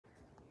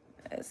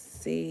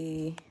Let's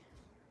see.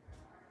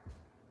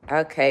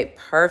 Okay,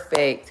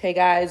 perfect. Hey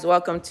guys,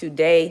 welcome to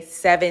day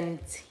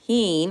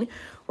 17.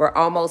 We're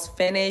almost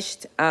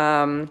finished.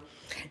 And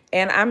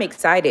I'm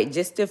excited.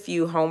 Just a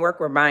few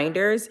homework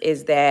reminders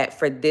is that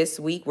for this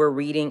week, we're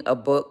reading a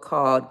book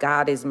called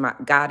God is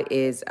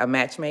a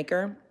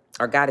Matchmaker,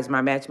 or God is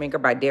My Matchmaker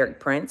by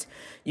Derek Prince.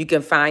 You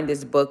can find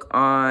this book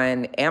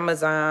on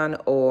Amazon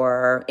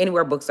or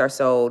anywhere books are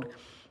sold,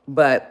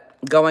 but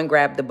go and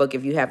grab the book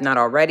if you have not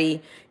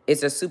already.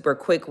 It's a super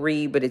quick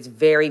read, but it's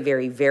very,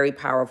 very, very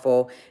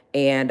powerful.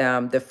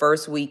 And the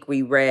first week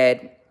we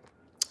read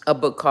a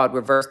book called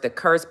Reverse the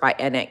Curse by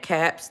Annette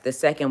Capps. The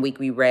second week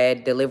we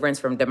read Deliverance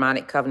from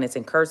Demonic Covenants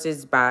and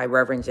Curses by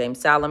Reverend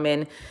James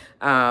Solomon.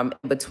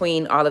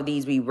 Between all of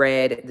these, we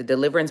read the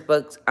deliverance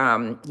books.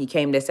 He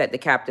Came to Set the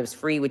Captives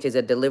Free, which is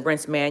a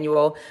deliverance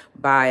manual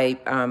by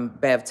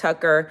Bev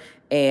Tucker.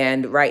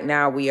 And right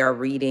now we are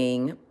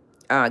reading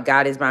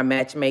God is My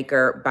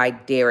Matchmaker by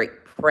Derek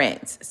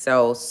Prince.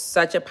 So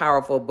such a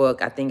powerful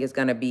book. I think it's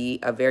going to be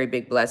a very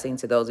big blessing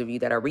to those of you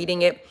that are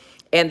reading it.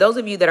 And those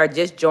of you that are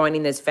just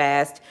joining this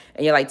fast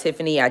and you're like,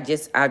 Tiffany, I'm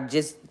just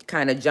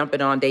kind of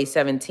jumping on day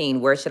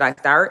 17. Where should I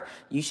start?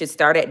 You should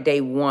start at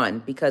day 1,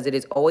 because it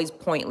is always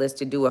pointless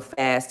to do a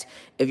fast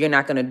if you're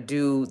not going to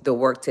do the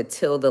work to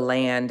till the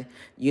land,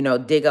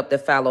 dig up the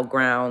fallow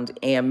ground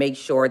and make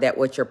sure that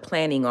what you're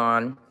planning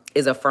on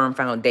is a firm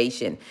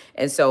foundation.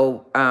 And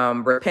so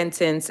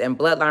repentance and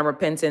bloodline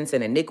repentance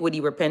and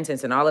iniquity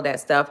repentance and all of that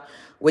stuff,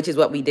 which is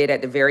what we did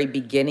at the very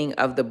beginning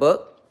of the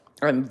book,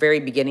 or very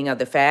beginning of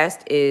the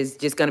fast, is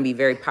just going to be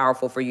very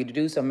powerful for you to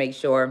do. So make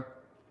sure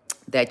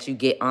that you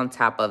get on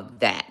top of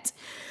that.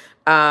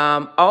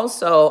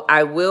 Also,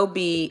 I will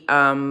be,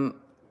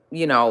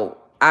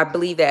 I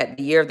believe that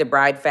the Year of the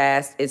Bride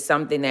fast is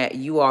something that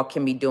you all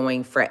can be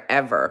doing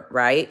forever,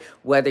 right?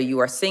 Whether you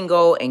are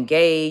single,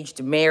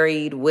 engaged,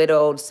 married,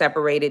 widowed,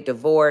 separated,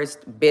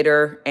 divorced,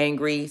 bitter,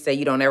 angry, say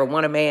you don't ever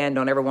want a man,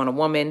 don't ever want a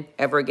woman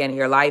ever again in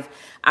your life.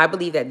 I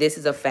believe that this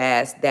is a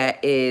fast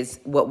that is,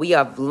 what we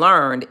have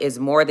learned is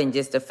more than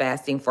just a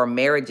fasting for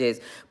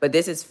marriages, but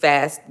this is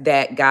fast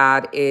that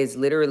God is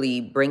literally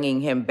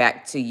bringing him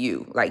back to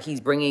you. Like he's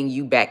bringing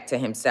you back to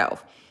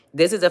himself.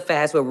 This is a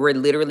fast where we're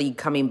literally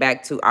coming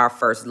back to our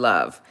first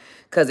love.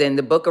 Because in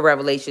the book of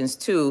Revelations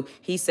 2,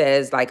 he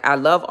says, like, I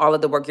love all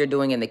of the work you're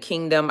doing in the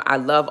kingdom. I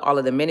love all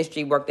of the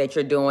ministry work that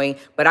you're doing.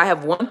 But I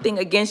have one thing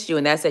against you,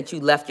 and that's that you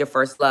left your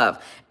first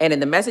love. And in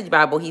the Message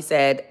Bible, he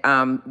said,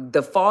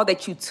 the fall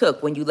that you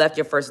took when you left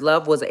your first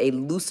love was a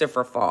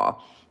Lucifer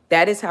fall.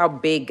 That is how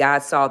big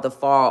God saw the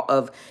fall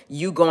of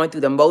you going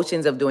through the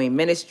motions of doing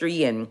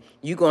ministry, and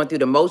you going through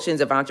the motions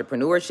of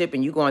entrepreneurship,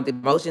 and you going through the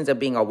motions of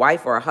being a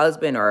wife or a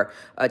husband or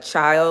a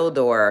child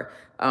or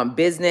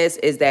business,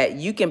 is that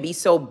you can be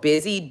so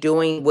busy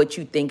doing what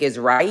you think is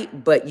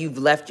right, but you've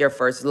left your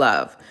first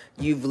love.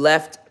 You've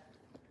left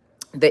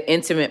the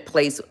intimate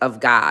place of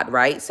God,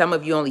 right? Some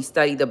of you only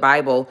study the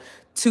Bible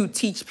to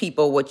teach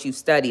people what you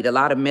studied. A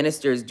lot of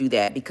ministers do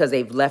that because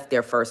they've left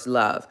their first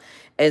love.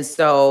 And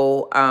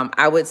so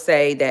I would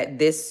say that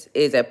this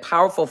is a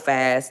powerful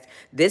fast.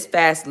 This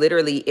fast,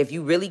 literally, if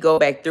you really go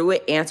back through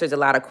it, answers a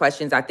lot of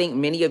questions. I think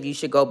many of you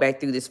should go back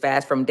through this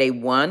fast from day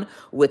 1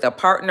 with a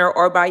partner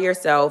or by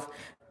yourself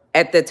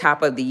at the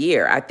top of the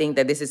year. I think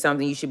that this is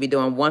something you should be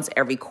doing once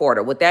every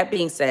quarter. With that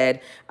being said,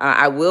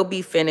 I will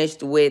be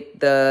finished with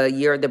the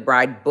Year of the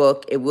Bride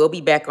book. It will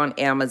be back on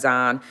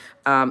Amazon.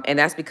 And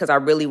that's because I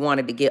really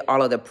wanted to get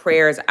all of the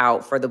prayers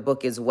out for the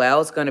book as well.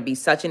 It's going to be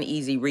such an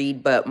easy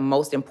read, but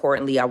most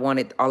importantly, I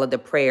wanted all of the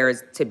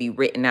prayers to be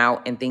written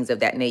out and things of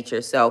that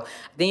nature. So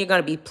I think you're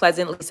going to be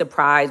pleasantly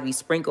surprised. We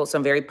sprinkled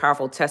some very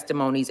powerful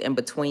testimonies in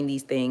between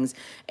these things.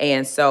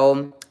 And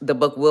so the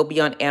book will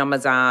be on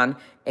Amazon,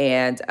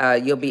 and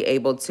you'll be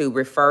able to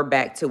refer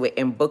back to it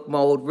in book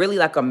mode, really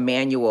like a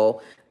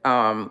manual,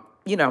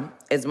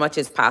 as much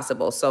as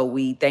possible. So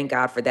we thank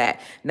God for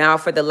that. Now,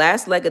 for the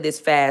last leg of this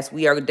fast,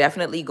 we are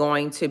definitely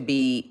going to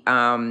be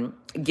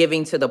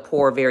giving to the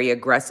poor very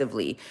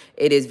aggressively.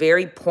 It is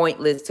very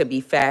pointless to be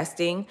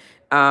fasting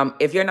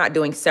if you're not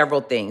doing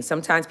several things.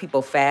 Sometimes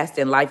people fast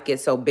and life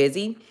gets so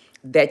busy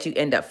that you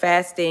end up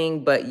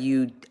fasting, but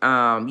you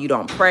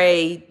don't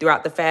pray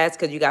throughout the fast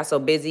because you got so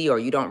busy, or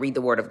you don't read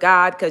the word of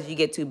God because you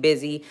get too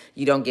busy.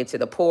 You don't give to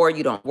the poor.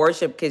 You don't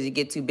worship because you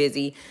get too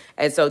busy.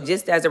 And so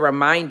just as a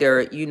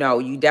reminder,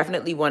 you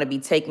definitely want to be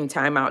taking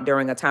time out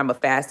during a time of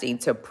fasting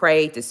to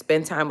pray, to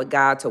spend time with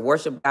God, to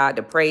worship God,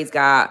 to praise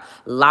God,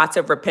 lots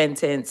of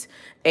repentance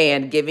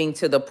and giving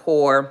to the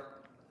poor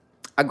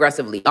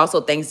aggressively.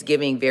 Also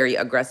Thanksgiving very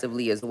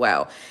aggressively as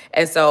well.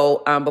 And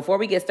so before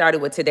we get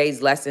started with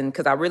today's lesson,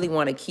 because I really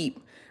want to keep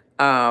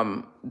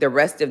the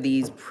rest of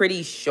these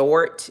pretty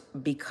short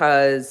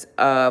because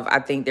I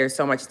think there's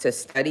so much to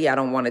study. I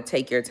don't want to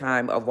take your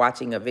time of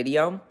watching a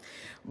video.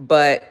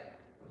 But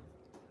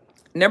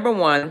number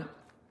one,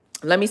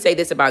 let me say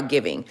this about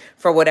giving.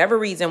 For whatever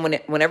reason,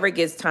 whenever it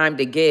gets time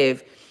to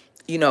give,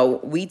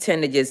 we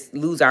tend to just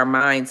lose our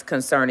minds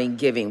concerning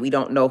giving. We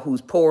don't know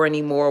who's poor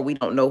anymore. We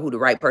don't know who the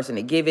right person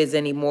to give is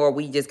anymore.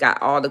 We just got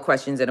all the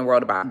questions in the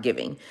world about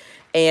giving.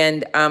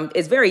 And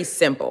it's very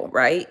simple,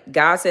 right?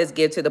 God says,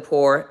 give to the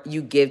poor,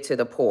 you give to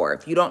the poor.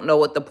 If you don't know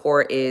what the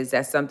poor is,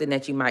 that's something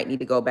that you might need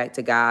to go back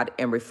to God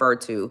and refer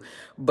to.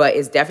 But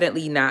it's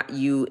definitely not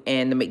you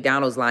in the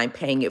McDonald's line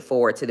paying it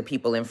forward to the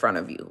people in front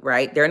of you,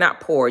 right? They're not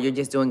poor. You're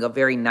just doing a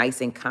very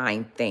nice and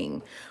kind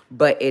thing,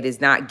 but it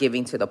is not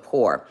giving to the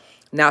poor.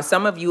 Now,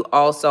 some of you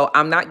also,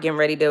 I'm not getting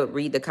ready to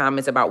read the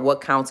comments about what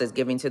counts as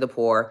giving to the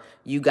poor.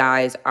 You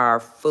guys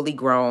are fully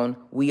grown.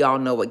 We all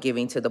know what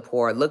giving to the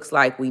poor looks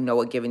like. We know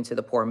what giving to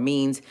the poor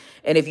means.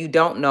 And if you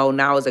don't know,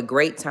 now is a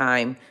great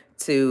time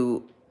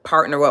to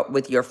partner up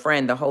with your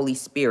friend, the Holy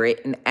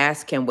Spirit, and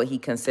ask him what he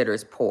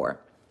considers poor.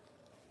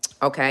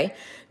 Okay.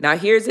 Now,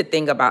 here's the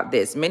thing about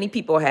this. Many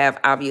people have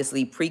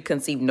obviously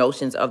preconceived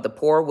notions of the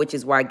poor, which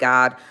is why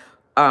God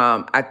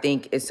I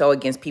think is so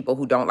against people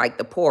who don't like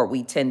the poor.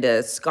 We tend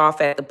to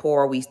scoff at the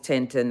poor. We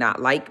tend to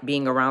not like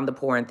being around the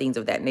poor and things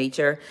of that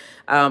nature.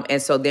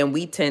 And so then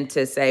we tend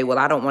to say, well,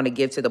 I don't want to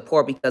give to the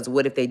poor because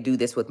what if they do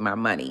this with my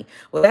money?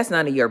 Well, that's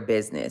none of your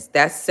business.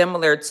 That's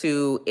similar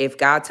to if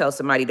God tells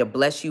somebody to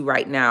bless you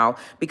right now,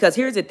 because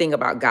here's the thing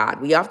about God.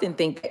 We often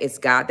think it's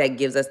God that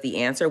gives us the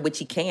answer, which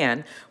he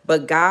can,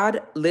 but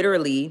God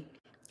literally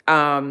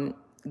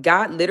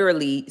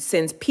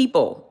sends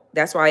people.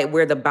 That's why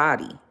we're the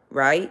body,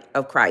 right,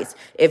 of Christ.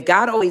 If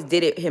God always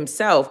did it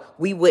himself,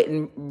 we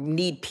wouldn't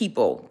need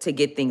people to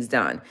get things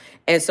done.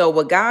 And so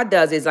what God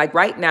does is, like,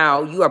 right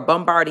now, you are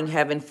bombarding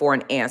heaven for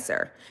an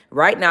answer.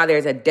 Right now,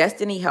 there's a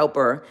destiny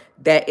helper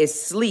that is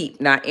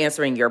asleep, not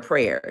answering your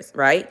prayers,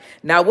 right?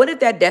 Now, what if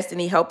that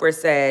destiny helper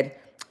said,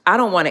 I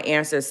don't want to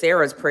answer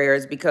Sarah's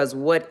prayers because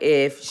what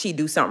if she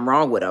do something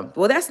wrong with them?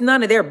 Well, that's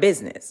none of their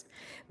business.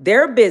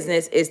 Their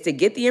business is to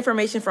get the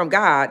information from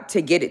God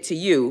to get it to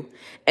you.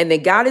 And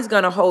then God is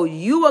going to hold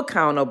you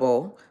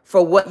accountable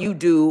for what you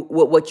do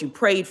with what you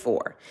prayed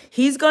for.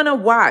 He's going to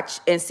watch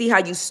and see how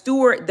you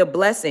steward the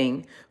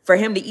blessing for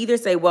him to either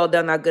say, well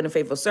done, thou good and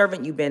faithful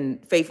servant. You've been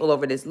faithful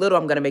over this little.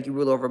 I'm going to make you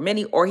rule over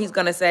many. Or he's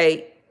going to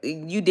say,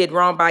 you did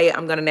wrong by it.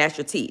 I'm going to gnash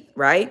your teeth,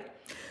 right?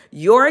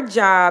 Your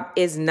job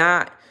is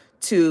not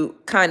to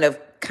kind of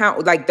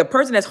count, like the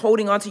person that's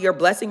holding on to your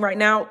blessing right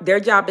now, their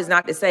job is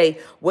not to say,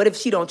 what if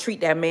she don't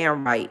treat that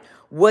man right?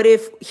 What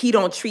if he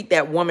don't treat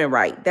that woman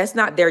right? That's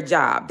not their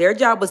job. Their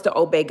job was to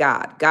obey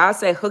God. God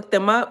said, hook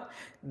them up.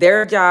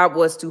 Their job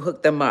was to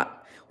hook them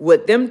up.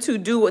 What them two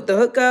do with the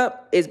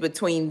hookup is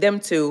between them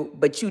two,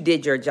 but you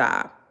did your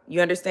job.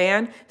 You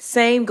understand?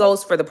 Same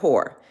goes for the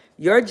poor.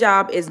 Your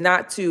job is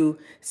not to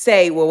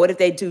say, well, what if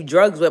they do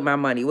drugs with my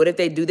money? What if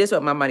they do this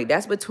with my money?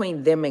 That's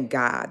between them and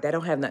God. That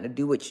don't have nothing to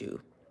do with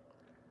you.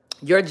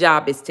 Your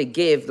job is to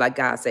give like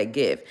God said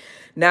give.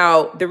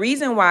 Now, the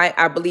reason why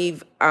I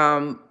believe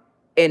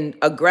in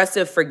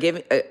aggressive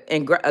giving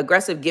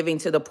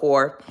to the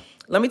poor,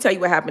 let me tell you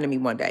what happened to me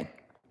one day.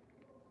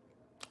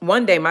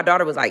 One day, my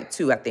daughter was like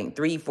 2, I think,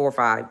 3, 4,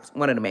 5,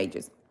 one of the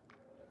majors.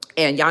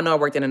 And y'all know I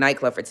worked in a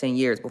nightclub for 10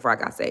 years before I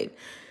got saved.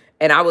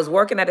 And I was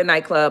working at a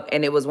nightclub,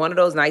 and it was one of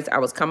those nights I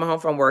was coming home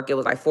from work. It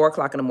was like 4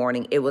 o'clock in the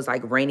morning. It was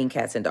like raining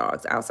cats and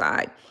dogs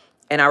outside.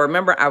 And I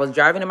remember I was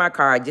driving in my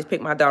car. I just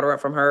picked my daughter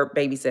up from her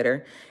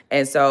babysitter.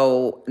 And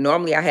so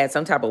normally I had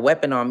some type of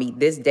weapon on me.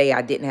 This day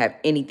I didn't have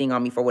anything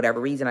on me for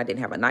whatever reason. I didn't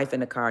have a knife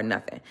in the car,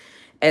 nothing.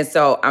 And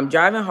so I'm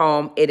driving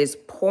home. It is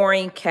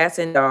pouring cats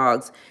and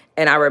dogs.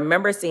 And I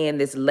remember seeing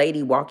this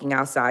lady walking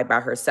outside by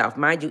herself.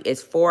 Mind you,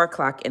 it's 4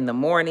 o'clock in the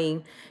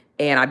morning.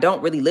 And I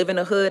don't really live in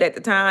the hood at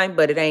the time,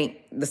 but it ain't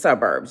the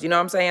suburbs. You know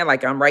what I'm saying?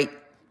 Like I'm right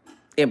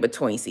in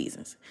between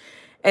seasons.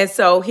 And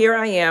so here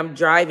I am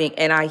driving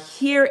and I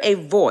hear a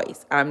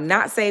voice. I'm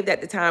not saved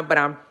at the time, but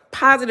I'm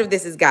positive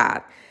this is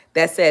God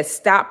that says,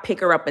 stop, pick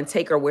her up and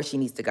take her where she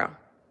needs to go.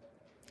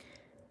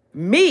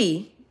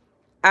 Me,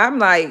 I'm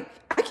like,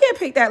 I can't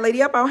pick that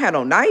lady up. I don't have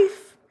no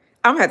knife.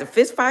 I don't have to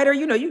fist fight her.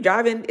 You know, you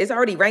driving, it's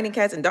already raining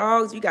cats and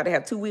dogs. You got to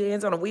have 2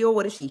 hands on a wheel.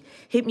 What if she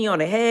hit me on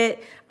the head?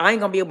 I ain't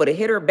going to be able to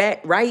hit her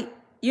back right.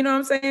 You know what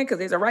I'm saying? Because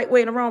there's a right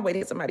way and a wrong way to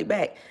hit somebody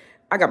back.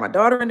 I got my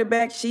daughter in the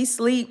back. She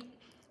sleep.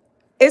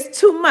 It's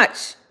too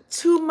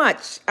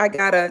much I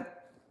got to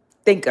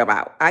think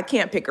about. I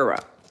can't pick her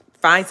up.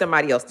 Find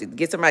somebody else to,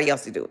 get somebody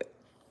else to do it.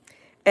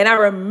 And I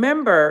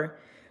remember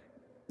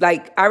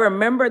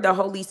the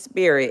Holy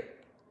Spirit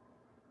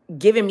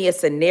giving me a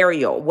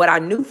scenario. What I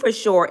knew for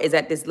sure is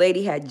that this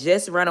lady had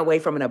just run away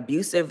from an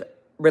abusive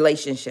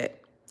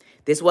relationship.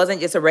 This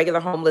wasn't just a regular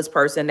homeless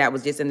person that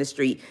was just in the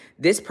street.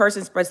 This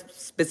person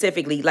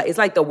specifically, it's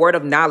like the word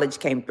of knowledge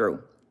came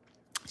through.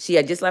 She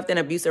had just left an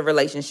abusive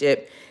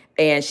relationship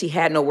and she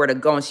had nowhere to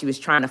go and she was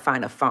trying to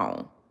find a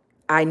phone.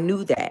 I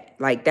knew that.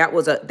 Like that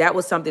was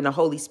something the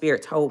Holy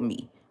Spirit told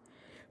me.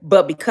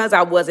 But because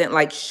I wasn't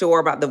like sure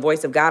about the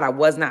voice of God, I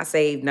was not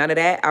saved, none of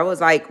that. I was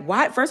like,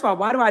 why? First of all,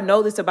 why do I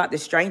know this about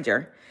this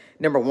stranger?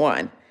 Number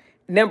one.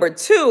 Number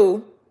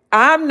two,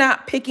 I'm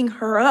not picking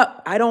her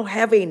up. I don't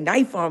have a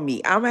knife on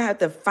me. I'm gonna have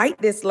to fight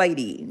this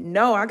lady.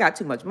 No, I got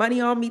too much money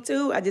on me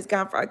too. I just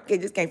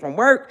came from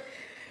work.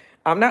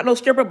 I'm not no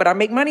stripper, but I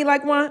make money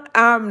like one.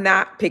 I'm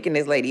not picking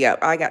this lady up.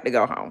 I got to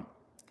go home.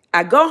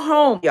 I go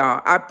home,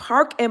 y'all. I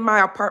park in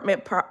my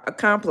apartment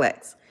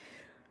complex.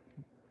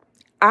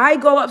 I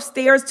go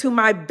upstairs to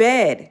my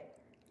bed.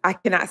 I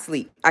cannot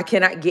sleep. I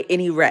cannot get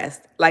any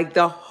rest. Like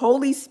the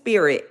Holy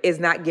Spirit is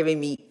not giving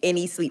me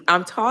any sleep.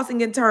 I'm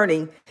tossing and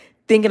turning,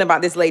 thinking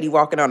about this lady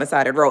walking on the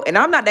side of the road. And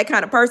I'm not that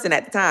kind of person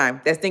at the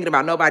time that's thinking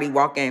about nobody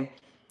walking.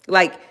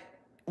 Like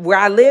where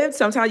I lived,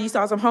 sometimes you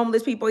saw some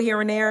homeless people here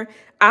and there.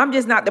 I'm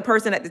just not the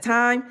person at the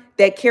time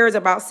that cares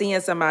about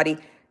seeing somebody.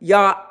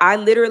 Y'all, I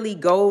literally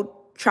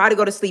try to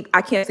go to sleep.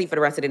 I can't sleep for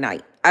the rest of the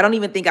night. I don't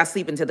even think I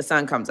sleep until the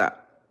sun comes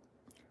up.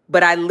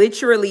 But I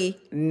literally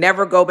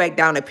never go back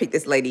down and pick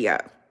this lady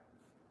up.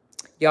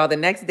 Y'all, the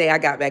next day I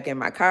got back in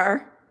my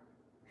car.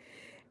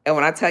 And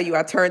when I tell you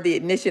I turned the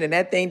ignition and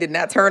that thing did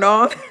not turn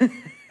on,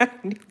 I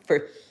knew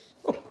for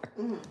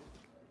sure.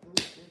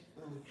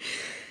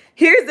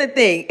 Here's the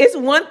thing. It's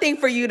one thing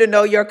for you to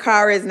know your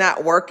car is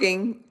not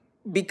working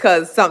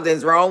because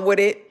something's wrong with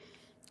it.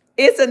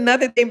 It's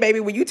another thing,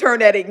 baby, when you turn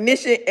that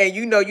ignition and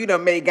you know you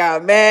done made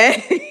God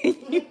mad.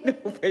 You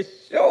know for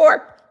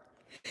sure.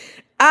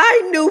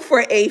 I knew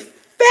for a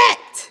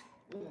fact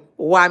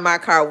why my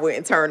car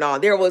wouldn't turn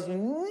on. There was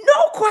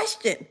no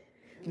question.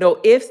 No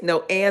ifs,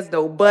 no ands,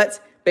 no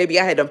buts. Baby,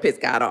 I had them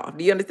pissed God off.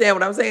 Do you understand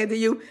what I'm saying to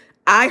you?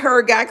 I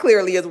heard God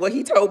clearly is what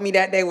he told me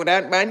that day when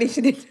my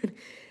ignition.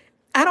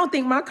 I don't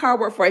think my car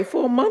worked for a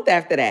full month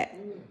after that.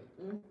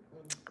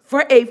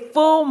 For a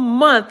full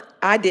month,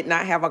 I did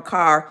not have a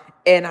car,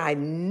 and I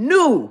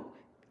knew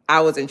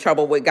I was in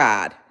trouble with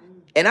God.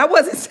 And I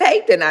wasn't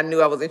saved, and I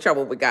knew I was in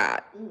trouble with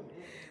God.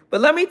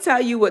 But let me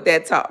tell you what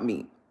that taught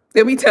me.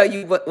 Let me tell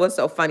you what's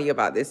so funny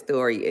about this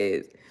story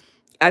is,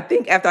 I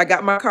think after I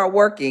got my car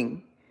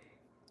working,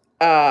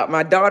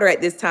 my daughter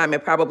at this time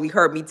had probably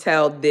heard me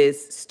tell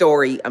this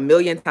story a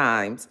million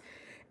times.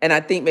 And I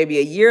think maybe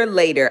a year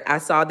later, I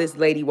saw this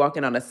lady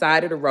walking on the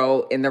side of the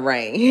road in the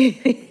rain.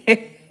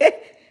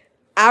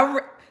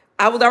 I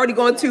was already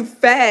going too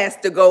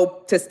fast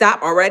to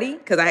stop already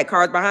because I had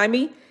cars behind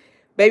me.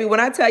 Baby, when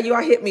I tell you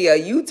I hit me a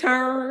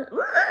U-turn,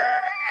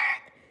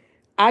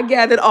 I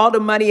gathered all the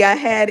money I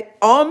had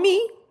on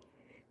me.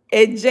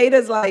 And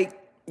Jada's like,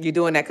 you're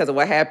doing that because of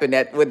what happened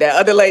with that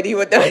other lady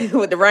with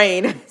the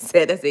rain. I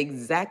said, that's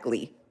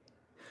exactly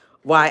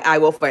why I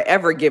will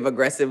forever give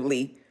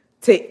aggressively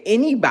to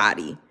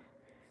anybody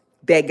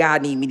that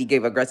God need me to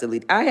give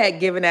aggressively. I had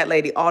given that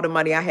lady all the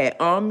money I had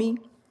on me.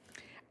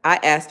 I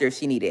asked her if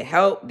she needed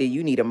help. Do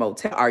you need a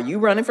motel? Are you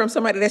running from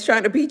somebody that's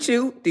trying to beat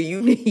you? Do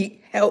you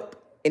need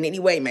help in any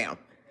way, ma'am?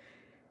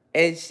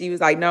 And she was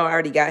like, no, I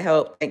already got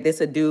help. This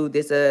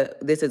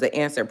is an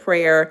answered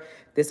prayer.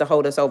 This will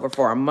hold us over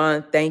for a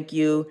month. Thank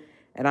you.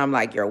 And I'm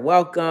like, you're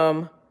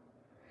welcome.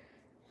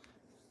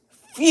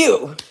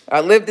 Phew.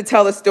 I live to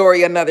tell a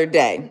story another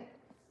day.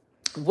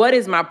 What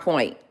is my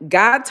point?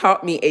 God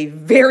taught me a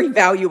very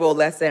valuable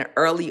lesson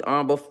early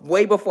on,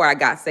 way before I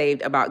got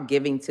saved, about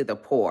giving to the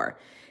poor.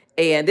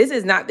 And this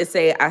is not to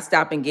say I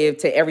stop and give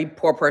to every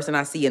poor person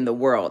I see in the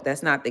world.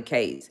 That's not the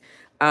case.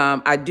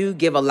 I do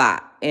give a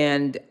lot,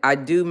 and I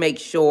do make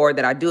sure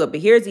that I do it.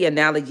 But here's the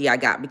analogy I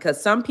got,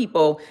 because some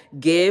people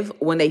give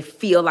when they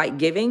feel like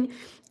giving.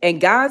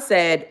 And God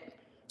said,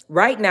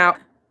 right now,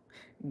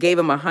 gave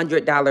him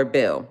 $100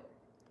 bill.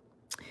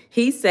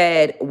 He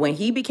said when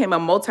he became a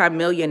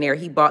multimillionaire,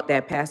 he bought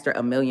that pastor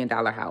 $1 million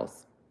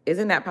house.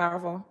 Isn't that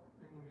powerful?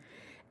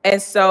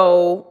 And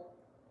so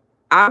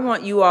I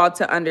want you all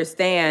to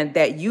understand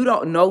that you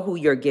don't know who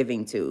you're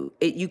giving to.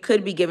 You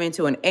could be giving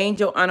to an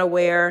angel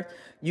unaware.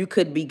 You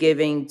could be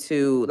giving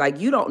to,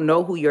 you don't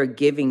know who you're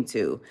giving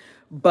to.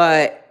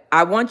 But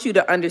I want you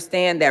to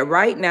understand that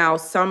right now,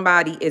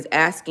 somebody is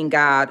asking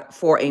God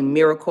for a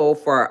miracle,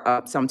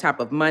 for some type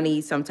of money,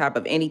 some type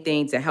of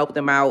anything to help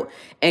them out.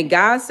 And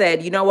God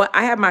said, you know what?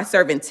 I have my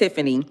servant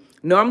Tiphani.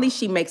 Normally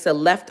she makes a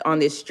left on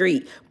this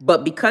street,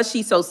 but because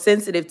she's so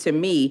sensitive to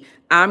me,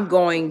 I'm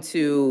going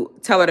to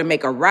tell her to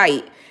make a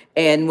right.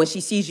 And when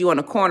she sees you on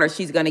the corner,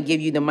 she's going to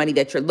give you the money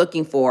that you're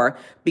looking for,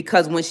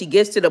 because when she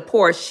gets to the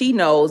poor, she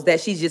knows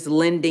that she's just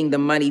lending the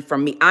money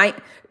from me.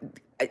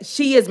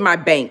 She is my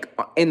bank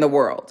in the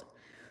world.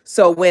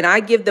 So when I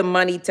give the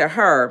money to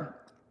her,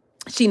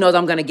 she knows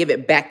I'm going to give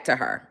it back to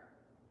her.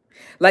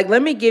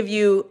 Let me give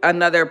you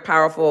another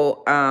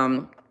powerful,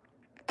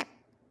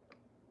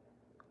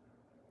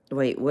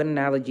 wait, what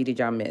analogy did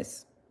y'all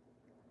miss?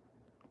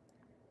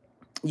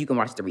 You can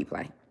watch the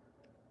replay.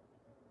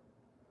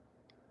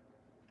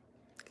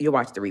 You'll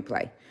watch the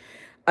replay.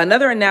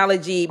 Another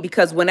analogy,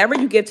 because whenever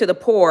you give to the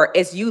poor,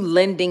 it's you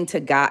lending to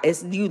God.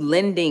 It's you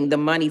lending the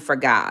money for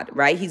God,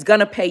 right? He's going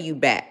to pay you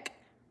back,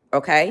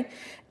 okay?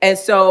 And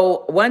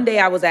so one day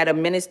I was at a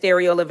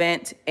ministerial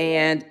event,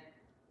 and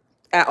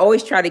I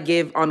always try to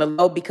give on the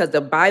low, because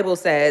the Bible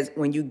says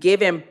when you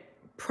give in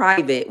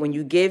private, when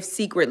you give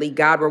secretly,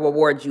 God will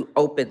reward you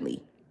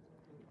openly,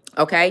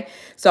 okay?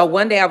 So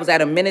one day I was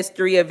at a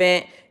ministry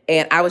event,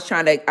 And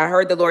I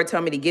heard the Lord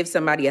tell me to give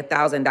somebody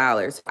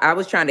 $1,000. I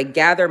was trying to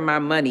gather my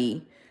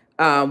money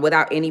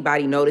without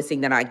anybody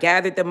noticing that I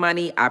gathered the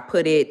money. I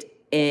put it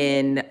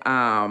in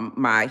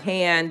my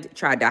hand,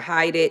 tried to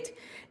hide it,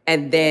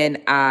 and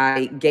then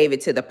I gave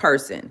it to the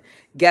person.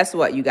 Guess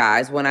what, you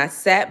guys? When I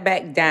sat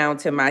back down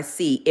to my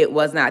seat, it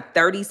was not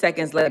 30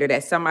 seconds later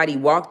that somebody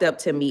walked up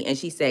to me and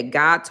she said,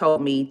 God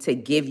told me to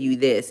give you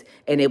this,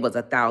 and it was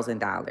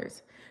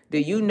 $1,000. Do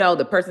you know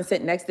the person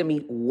sitting next to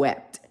me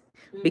wept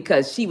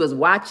because she was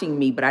watching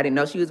me, but I didn't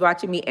know she was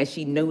watching me, and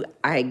she knew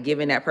I had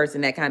given that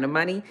person that kind of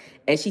money.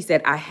 And she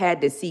said, I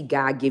had to see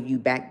God give you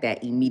back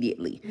that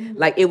immediately.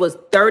 Like, it was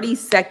 30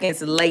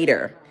 seconds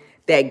later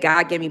that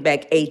God gave me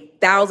back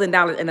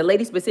 $1,000. And the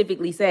lady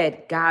specifically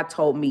said, God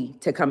told me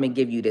to come and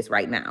give you this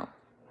right now.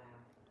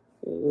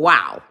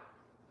 Wow.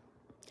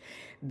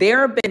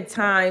 There have been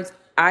times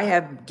I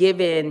have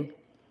given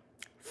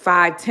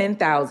 $5,000,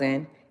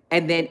 $10,000,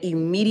 and then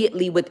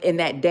immediately within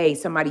that day,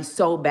 somebody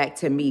sold back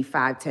to me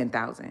 $5,000,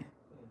 $10,000.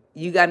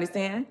 You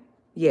understand?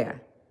 Yeah.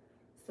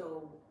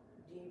 So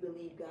do you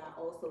believe God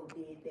also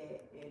did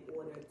that in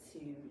order to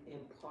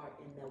impart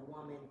in the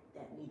woman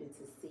that needed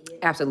to see it?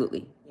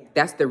 Absolutely. Yeah.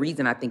 That's the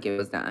reason I think it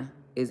was done,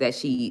 is that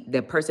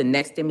the person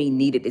next to me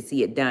needed to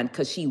see it done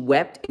because she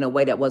wept in a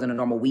way that wasn't a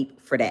normal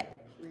weep for that.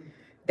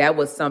 That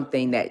was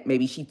something that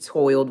maybe she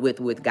toiled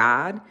with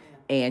God,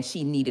 and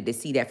she needed to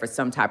see that for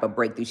some type of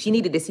breakthrough. She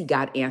needed to see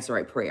God answer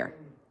a prayer.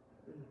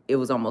 It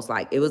was almost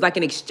like,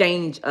 an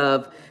exchange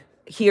of,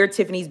 here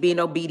Tiffany's being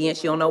obedient.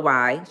 She don't know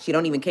why. She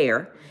don't even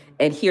care.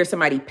 And here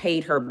somebody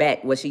paid her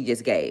back what she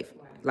just gave.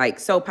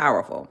 Like, so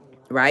powerful,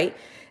 right?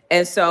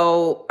 And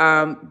so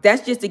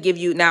that's just to give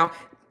you, now,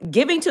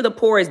 giving to the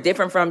poor is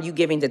different from you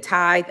giving to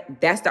tithe.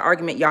 That's the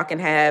argument y'all can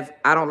have.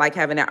 I don't like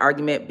having that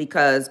argument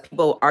because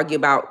people argue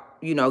about,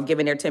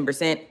 giving their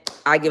 10%.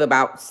 I give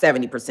about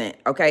 70%.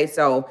 Okay.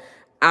 So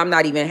I'm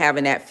not even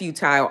having that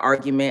futile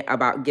argument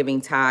about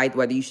giving tithe,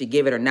 whether you should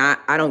give it or not.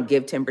 I don't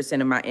give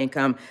 10% of my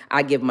income.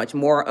 I give much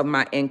more of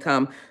my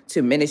income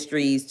to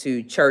ministries,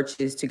 to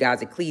churches, to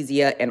God's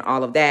ecclesia, and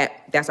all of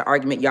that. That's an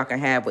argument y'all can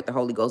have with the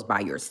Holy Ghost by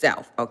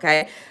yourself,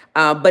 okay?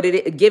 But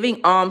giving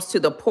alms to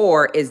the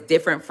poor is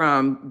different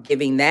from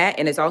giving that,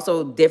 and it's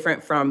also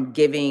different from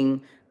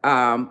giving,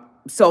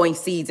 sowing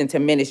seeds into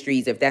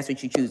ministries, if that's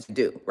what you choose to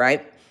do,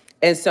 right?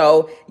 And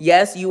so,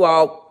 yes, you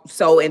all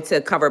sow into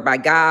Covered by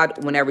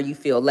God whenever you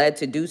feel led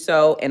to do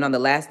so, and on the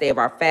last day of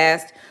our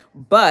fast.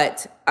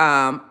 But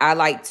I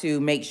like to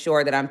make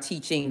sure that I'm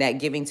teaching that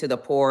giving to the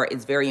poor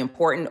is very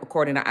important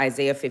according to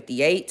Isaiah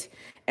 58.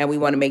 And we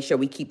want to make sure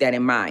we keep that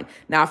in mind.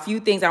 Now, a few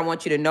things I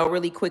want you to know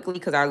really quickly,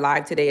 because our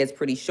live today is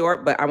pretty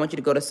short, but I want you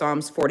to go to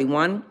Psalms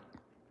 41.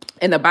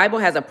 And the Bible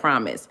has a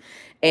promise.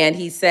 And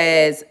he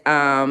says,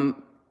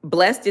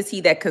 blessed is he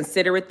that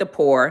considereth the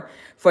poor,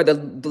 for the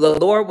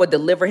Lord will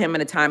deliver him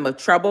in a time of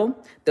trouble.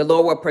 The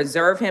Lord will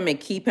preserve him and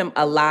keep him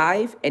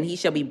alive, and he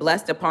shall be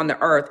blessed upon the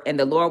earth, and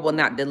the Lord will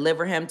not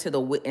deliver him into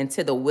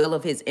the will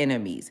of his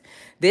enemies.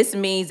 This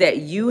means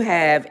that you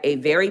have a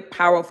very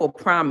powerful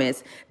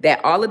promise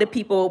that all of the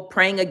people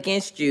praying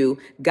against you,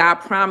 God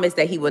promised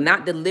that he will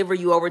not deliver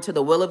you over to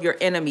the will of your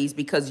enemies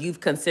because you've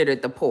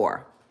considered the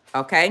poor.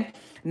 Okay?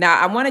 Now,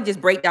 I want to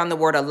just break down the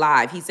word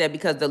alive. He said,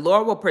 because the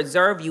Lord will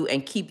preserve you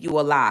and keep you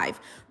alive.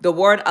 The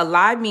word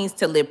alive means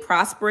to live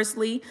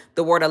prosperously.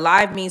 The word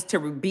alive means to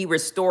be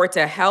restored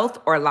to health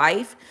or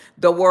life.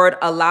 The word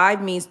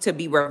alive means to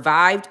be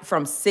revived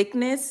from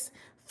sickness,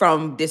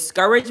 from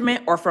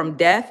discouragement, or from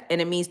death. And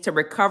it means to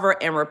recover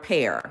and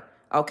repair.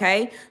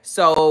 Okay,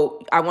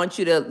 so I want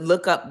you to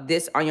look up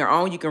this on your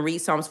own. You can read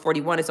Psalms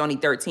 41. It's only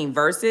 13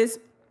 verses.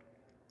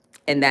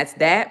 And that's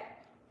that.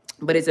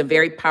 But it's a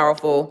very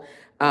powerful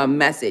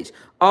message.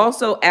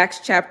 Also,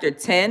 Acts chapter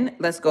 10.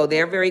 Let's go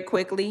there very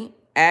quickly.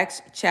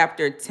 Acts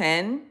chapter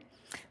 10.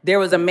 There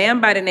was a man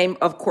by the name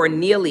of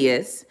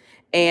Cornelius.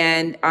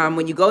 And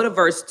when you go to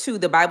verse 2,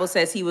 the Bible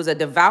says he was a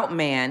devout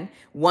man,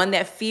 one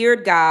that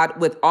feared God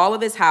with all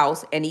of his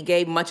house, and he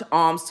gave much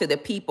alms to the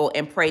people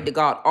and prayed to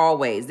God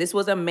always. This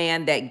was a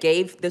man that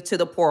gave to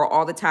the poor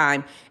all the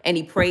time, and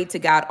he prayed to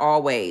God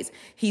always.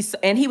 He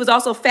was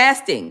also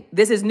fasting.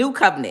 This is new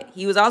covenant.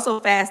 He was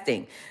also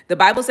fasting. The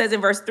Bible says in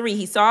verse 3,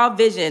 he saw a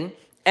vision,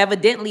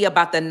 evidently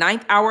about the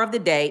 9th hour of the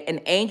day, an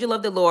angel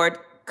of the Lord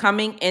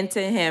coming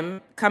into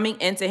him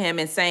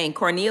and saying,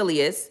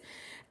 Cornelius.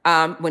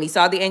 When he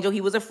saw the angel,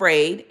 he was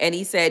afraid, and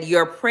he said,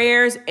 your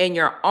prayers and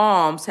your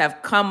alms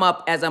have come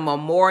up as a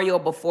memorial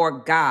before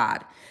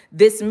God.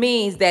 This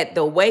means that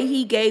the way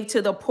he gave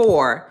to the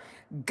poor,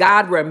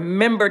 God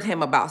remembered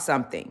him about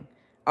something.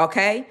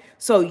 Okay?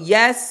 So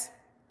yes,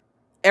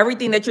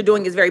 everything that you're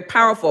doing is very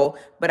powerful,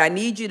 but I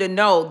need you to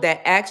know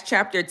that Acts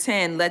chapter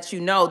 10 lets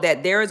you know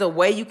that there is a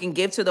way you can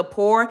give to the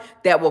poor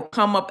that will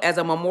come up as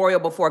a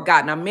memorial before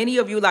God. Now, many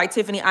of you like,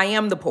 Tiffany, I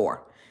am the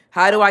poor.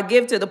 How do I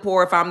give to the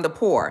poor if I'm the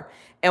poor?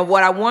 And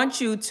what I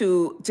want you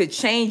to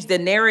change the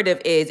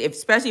narrative is,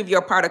 especially if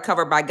you're a part of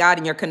Covered by God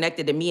and you're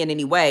connected to me in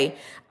any way,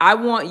 I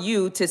want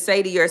you to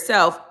say to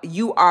yourself,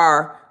 you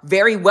are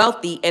very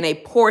wealthy in a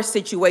poor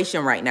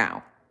situation right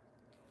now.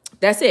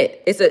 That's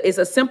it. It's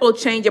a simple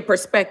change of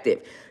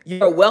perspective.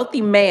 You're a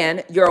wealthy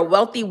man, you're a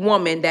wealthy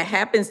woman that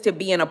happens to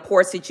be in a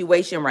poor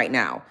situation right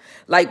now.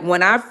 Like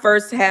when I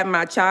first had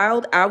my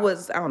child, I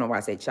don't know why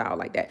I say child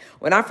like that.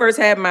 When I first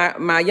had my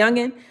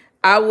youngin',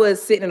 I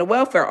was sitting in the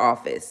welfare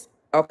office,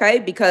 okay?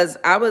 Because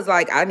I was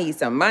like, I need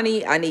some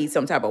money. I need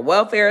some type of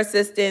welfare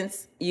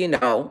assistance. You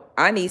know,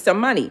 I need some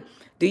money.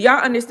 Do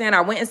y'all understand?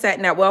 I went and sat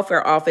in that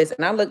welfare office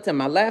and I looked to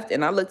my left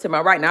and I looked to my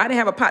right. Now, I didn't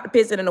have a pot to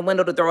piss in the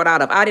window to throw it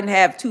out of. I didn't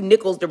have 2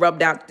 nickels to rub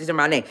down to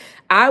my name.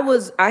 I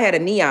had a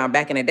Neon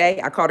back in the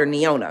day. I called her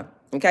Neona.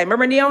 Okay,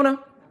 remember Neona?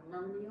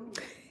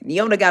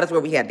 Neona got us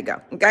where we had to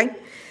go, okay?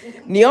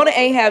 Neona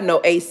ain't have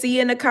no AC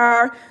in the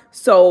car,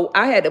 so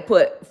I had to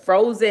put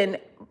frozen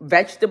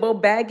vegetable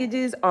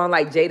baggages on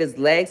like Jada's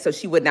legs so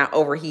she would not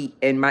overheat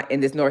in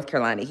this North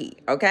Carolina heat,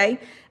 okay?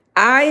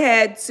 I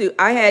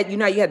had, you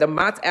know, you had the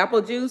Mott's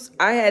apple juice.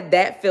 I had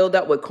that filled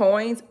up with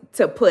coins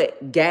to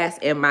put gas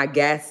in my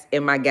gas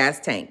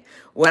tank.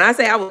 When I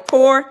say I was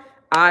poor,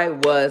 I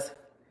was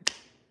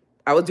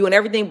doing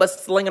everything but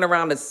slinging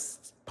around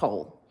this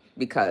pole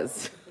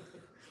because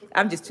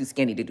I'm just too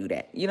skinny to do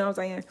that. You know what I'm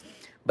saying?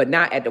 But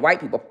not at the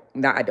white people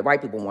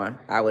one.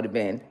 I would have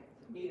been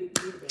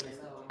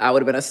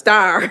a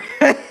star.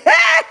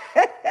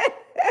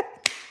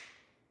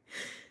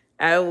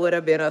 I would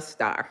have been a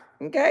star.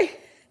 Okay?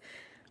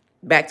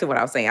 Back to what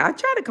I was saying. I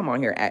try to come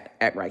on here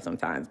act right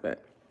sometimes,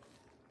 but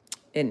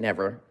it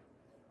never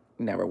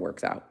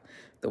works out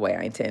the way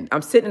I intend.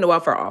 I'm sitting in the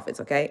welfare office,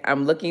 okay?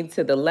 I'm looking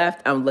to the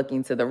left, I'm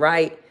looking to the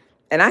right,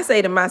 and I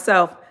say to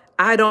myself,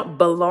 I don't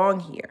belong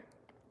here.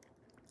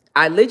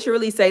 I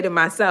literally say to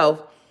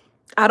myself,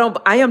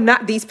 I am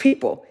not these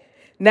people.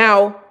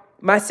 Now,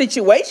 my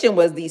situation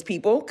was these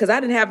people because I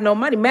didn't have no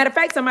money. Matter of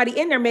fact, somebody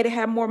in there made it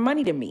have more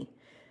money than me.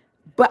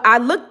 But I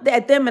looked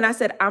at them and I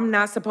said, I'm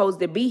not supposed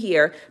to be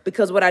here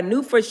because what I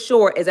knew for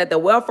sure is that the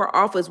welfare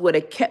office would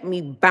have kept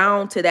me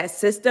bound to that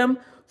system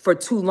for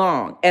too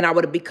long. And I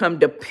would have become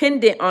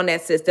dependent on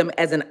that system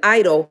as an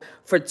idol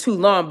for too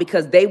long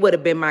because they would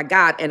have been my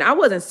God. And I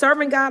wasn't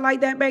serving God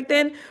like that back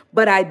then,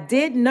 but I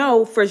did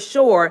know for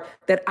sure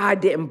that I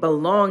didn't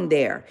belong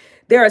there.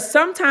 There are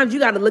sometimes you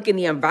got to look in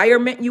the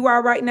environment you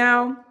are right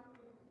now.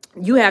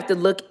 You have to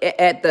look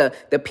at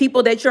the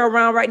people that you're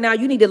around right now.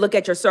 You need to look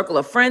at your circle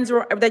of friends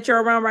that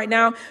you're around right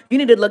now. You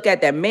need to look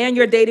at that man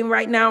you're dating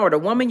right now or the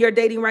woman you're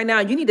dating right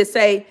now. You need to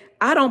say,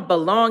 I don't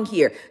belong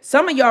here.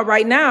 Some of y'all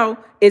right now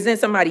is in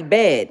somebody's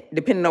bed,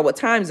 depending on what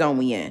time zone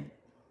we in.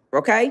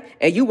 Okay?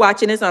 And you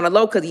watching this on a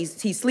low because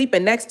he's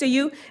sleeping next to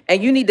you.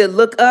 And you need to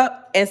look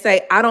up and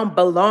say, I don't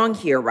belong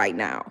here right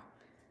now.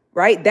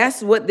 Right?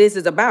 That's what this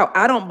is about.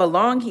 I don't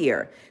belong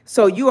here.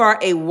 So you are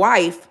a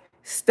wife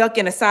stuck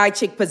in a side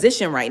chick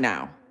position right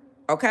now,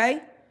 okay?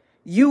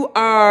 You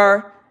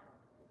are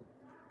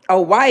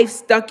a wife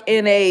stuck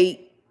in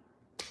a...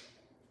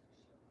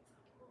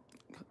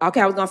 Okay,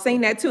 I was going to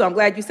sing that too. I'm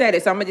glad you said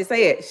it, so I'm going to just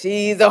say it.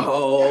 She's a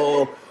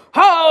hoe.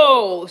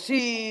 Ho!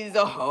 She's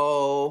a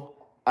hoe.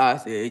 I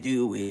said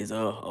you is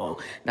a hoe.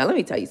 Now, let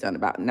me tell you something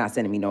about not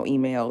sending me no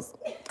emails,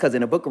 because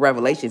in the book of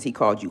Revelations, he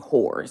called you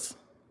whores,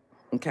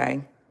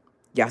 okay?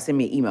 Y'all send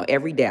me an email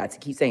every day. I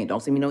keep saying,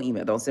 don't send me no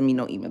email. Don't send me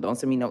no email. Don't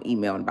send me no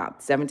email. And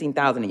about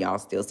 17,000 of y'all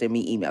still send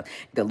me emails.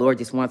 The Lord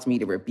just wants me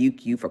to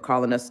rebuke you for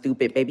calling us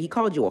stupid. Baby, he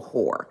called you a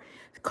whore.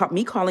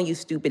 Me calling you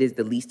stupid is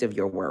the least of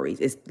your worries.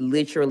 It's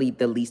literally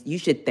the least. You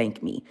should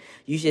thank me.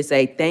 You should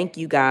say, thank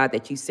you, God,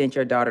 that you sent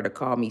your daughter to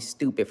call me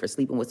stupid for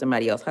sleeping with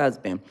somebody else's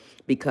husband.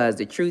 Because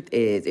the truth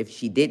is, if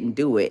she didn't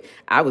do it,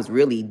 I was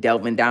really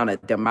delving down a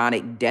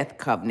demonic death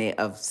covenant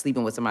of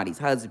sleeping with somebody's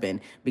husband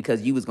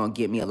because you was going to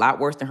get me a lot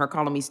worse than her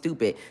calling me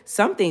stupid.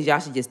 Some things y'all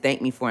should just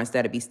thank me for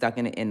instead of be stuck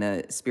in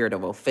the spirit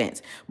of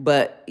offense.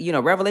 But, you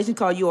know, Revelation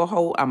called you a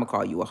hoe. I'm going to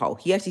call you a hoe.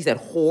 He actually said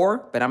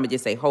whore, but I'm going to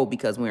just say hoe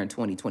because we're in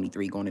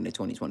 2023 going into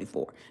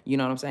 2024. You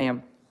know what I'm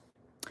saying?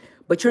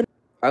 But you're,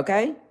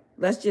 okay?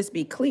 Let's just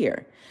be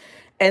clear.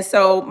 And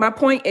so my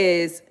point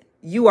is,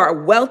 you are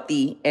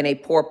wealthy in a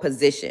poor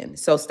position.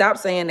 So stop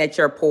saying that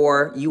you're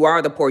poor. You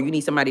are the poor. You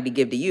need somebody to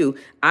give to you.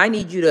 I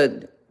need you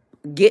to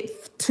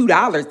get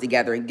 $2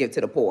 together and give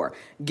to the poor.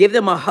 Give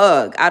them a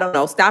hug. I don't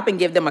know. Stop and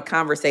give them a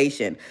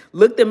conversation.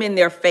 Look them in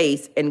their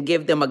face and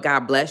give them a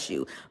God bless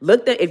you.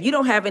 If you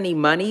don't have any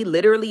money,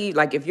 literally,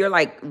 like if you're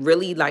like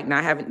really like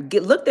not having,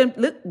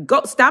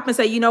 go stop and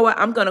say, you know what?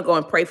 I'm going to go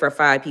and pray for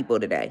 5 people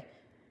today.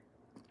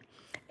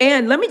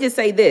 And let me just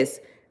say this,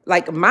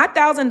 like my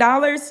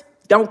 $1,000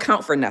 don't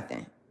count for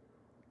nothing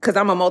because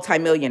I'm a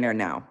multimillionaire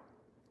now.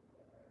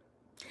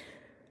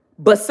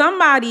 But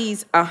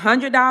somebody's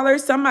 $100,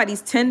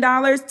 somebody's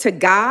 $10 to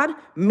God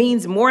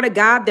means more to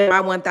God than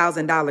my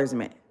 $1,000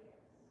 meant.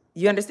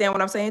 You understand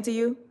what I'm saying to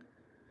you?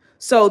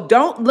 So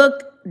don't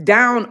look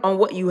down on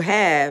what you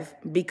have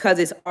because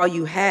it's all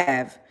you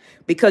have,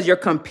 because you're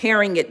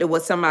comparing it to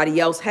what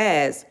somebody else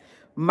has.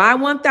 My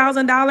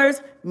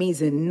 $1,000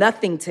 means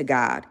nothing to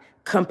God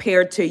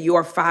compared to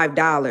your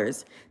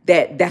 $5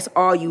 that's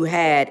all you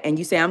had. And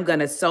you say, I'm going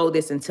to sow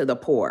this into the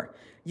poor.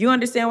 You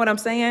understand what I'm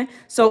saying?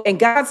 So in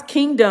God's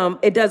kingdom,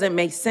 it doesn't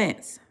make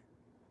sense.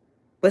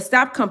 But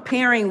stop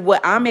comparing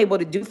what I'm able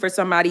to do for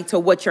somebody to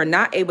what you're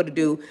not able to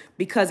do,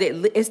 because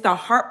it's the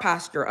heart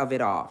posture of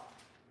it all.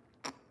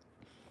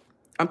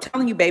 I'm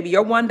telling you, baby,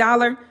 your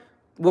 $1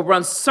 will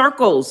run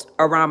circles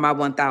around my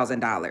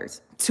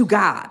 $1,000 to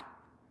God.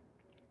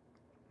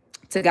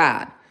 To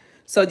God.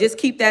 So just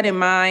keep that in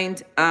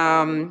mind.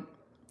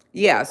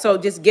 Yeah, so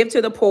just give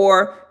to the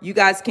poor. You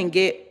guys can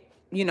get,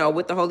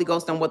 with the Holy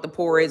Ghost on what the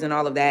poor is and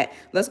all of that.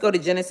 Let's go to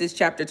Genesis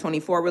chapter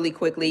 24 really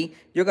quickly.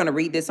 You're going to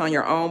read this on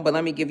your own, but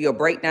let me give you a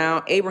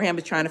breakdown. Abraham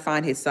is trying to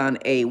find his son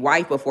a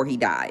wife before he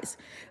dies.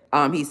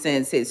 He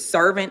sends his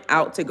servant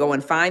out to go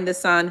and find the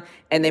son,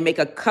 and they make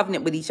a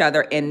covenant with each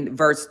other in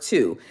verse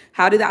 2.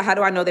 How do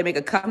I know they make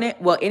a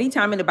covenant? Well,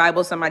 anytime in the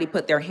Bible somebody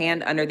put their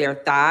hand under their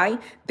thigh,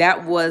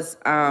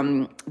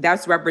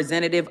 that's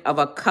representative of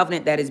a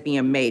covenant that is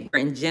being made.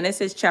 In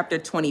Genesis chapter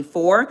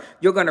 24,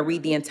 you're going to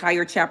read the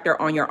entire chapter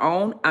on your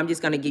own. I'm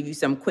just going to give you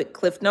some quick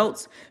cliff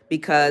notes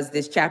because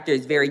this chapter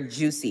is very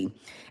juicy.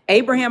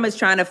 Abraham is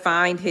trying to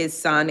find his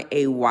son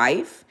a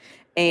wife,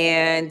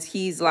 and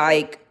he's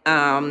like,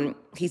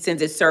 he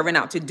sends his servant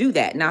out to do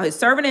that. Now, his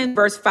servant in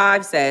verse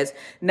 5 says,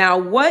 now,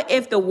 what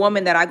if the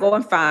woman that I go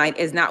and find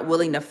is not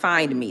willing to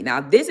find me? Now,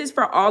 this is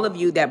for all of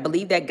you that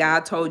believe that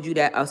God told you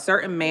that a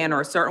certain man or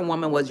a certain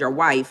woman was your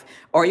wife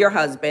or your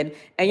husband.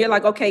 And you're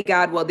like, okay,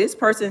 God, well, this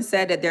person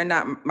said that they're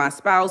not my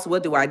spouse.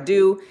 What do I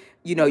do?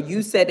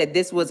 You said that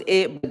this was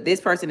it, but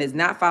this person is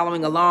not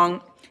following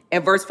along.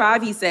 In verse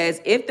 5, he says,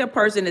 if the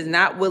person is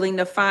not willing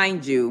to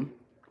find you,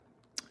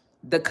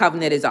 the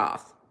covenant is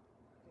off.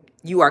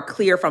 You are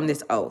clear from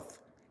this oath.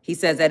 He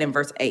says that in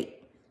verse 8.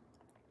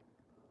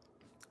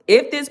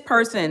 If this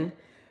person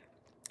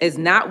is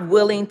not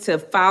willing to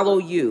follow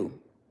you,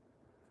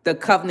 the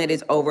covenant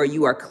is over.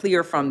 You are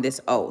clear from this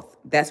oath.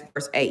 That's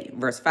verse 8.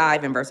 Verse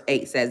 5 and verse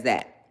 8 says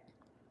that.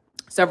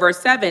 So verse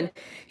 7,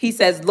 he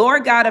says,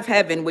 Lord God of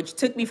heaven, which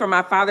took me from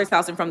my father's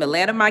house and from the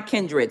land of my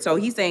kindred. So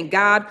he's saying,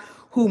 God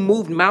who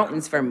moved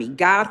mountains for me,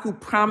 God who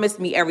promised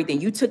me everything.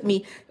 You took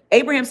me.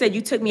 Abraham said,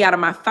 you took me out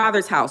of my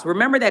father's house.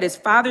 Remember that his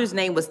father's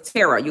name was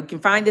Terah. You can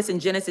find this in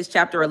Genesis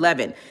chapter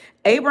 11.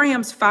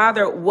 Abraham's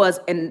father was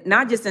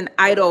not just an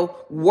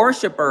idol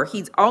worshiper,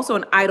 he's also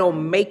an idol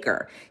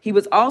maker. He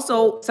was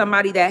also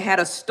somebody that had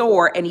a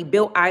store, and he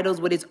built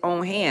idols with his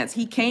own hands.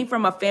 He came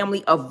from a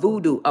family of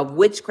voodoo, of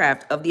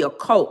witchcraft, of the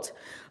occult,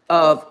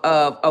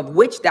 of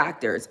witch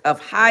doctors, of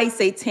high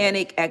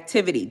satanic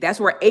activity. That's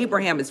where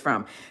Abraham is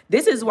from.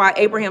 This is why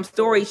Abraham's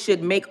story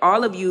should make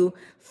all of you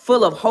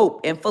full of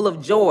hope and full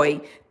of joy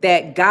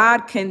that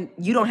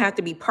you don't have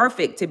to be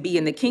perfect to be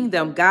in the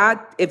kingdom. God,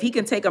 if he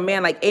can take a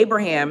man like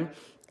Abraham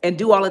and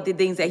do all of the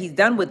things that he's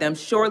done with them,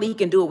 surely he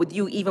can do it with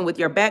you, even with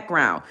your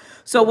background.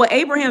 So what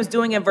Abraham's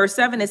doing in verse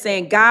 7 is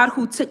saying, God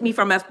who took me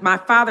from my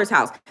father's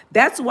house.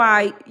 That's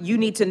why you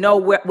need to know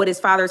what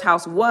his father's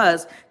house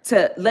was,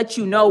 to let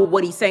you know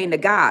what he's saying to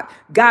God.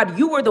 God,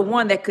 you were the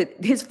one that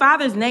his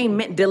father's name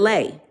meant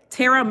delay.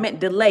 Terah meant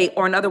delay,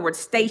 or in other words,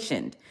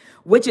 stationed,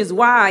 which is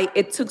why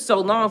it took so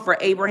long for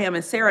Abraham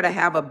and Sarah to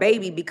have a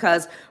baby,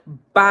 because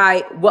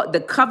by what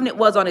the covenant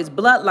was on his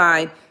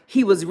bloodline,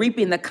 he was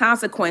reaping the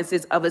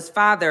consequences of his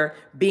father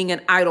being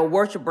an idol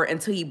worshiper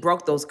until he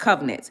broke those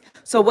covenants.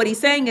 So what he's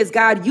saying is,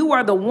 God, you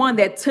are the one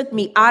that took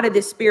me out of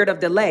this spirit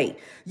of delay.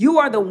 You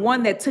are the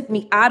one that took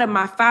me out of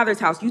my father's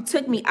house. You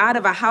took me out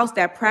of a house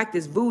that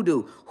practiced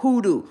voodoo,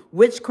 hoodoo,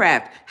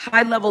 witchcraft,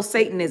 high-level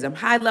Satanism,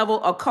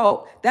 high-level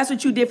occult. That's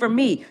what you did for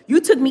me. You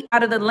took me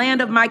out of the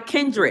land of my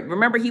kindred.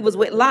 Remember, he was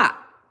with Lot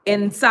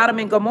in Sodom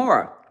and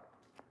Gomorrah.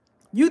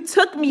 You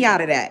took me out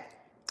of that.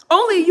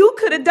 Only you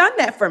could have done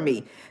that for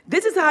me.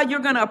 This is how you're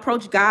going to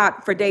approach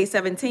God for day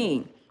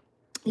 17.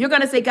 You're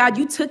going to say, God,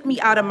 you took me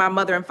out of my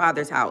mother and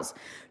father's house.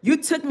 You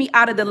took me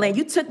out of the land.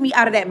 You took me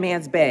out of that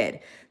man's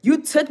bed.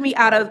 You took me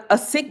out of a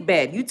sick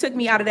bed. You took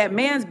me out of that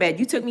man's bed.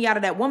 You took me out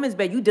of that woman's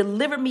bed. You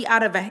delivered me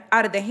out of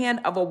the hand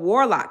of a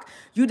warlock.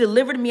 You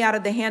delivered me out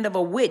of the hand of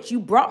a witch. You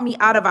brought me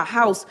out of a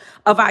house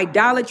of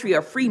idolatry,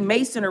 of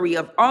Freemasonry,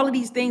 of all of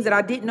these things that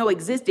I didn't know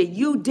existed.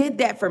 You did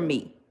that for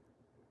me.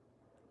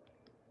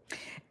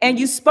 And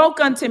you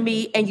spoke unto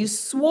me, and you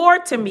swore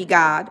to me,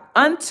 God,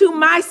 unto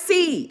my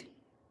seed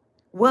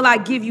will I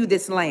give you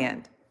this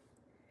land.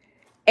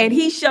 And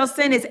he shall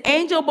send his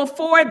angel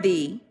before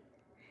thee,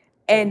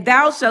 and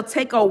thou shalt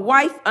take a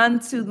wife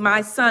unto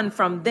my son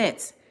from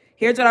thence.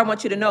 Here's what I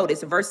want you to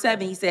notice. In verse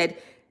 7, he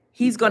said,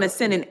 he's going to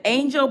send an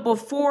angel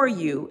before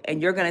you, and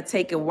you're going to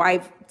take a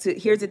wife to.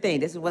 Here's the thing.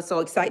 This is what's so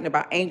exciting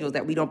about angels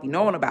that we don't be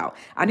knowing about.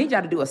 I need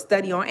y'all to do a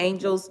study on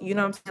angels. You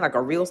know what I'm saying? Like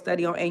a real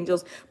study on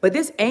angels. But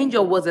this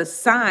angel was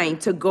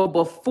assigned to go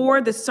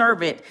before the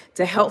servant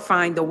to help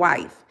find the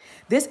wife.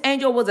 This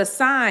angel was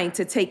assigned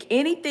to take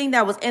anything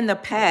that was in the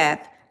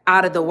path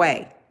out of the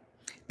way.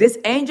 This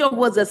angel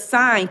was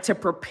assigned to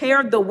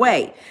prepare the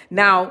way.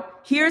 Now,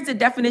 here's the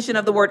definition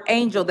of the word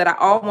angel that I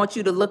all want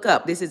you to look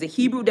up. This is a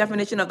Hebrew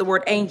definition of the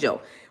word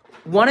angel.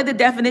 One of the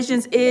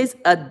definitions is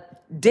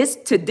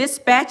to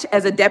dispatch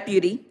as a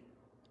deputy.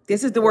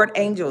 This is the word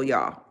angel,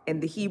 y'all, in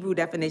the Hebrew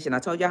definition. I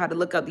told y'all how to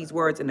look up these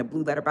words in the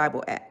Blue Letter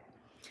Bible app,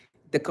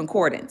 the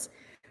concordance.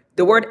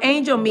 The word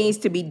angel means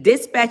to be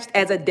dispatched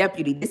as a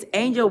deputy. This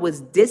angel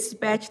was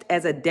dispatched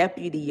as a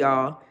deputy,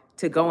 y'all,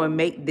 to go and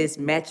make this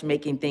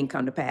matchmaking thing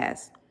come to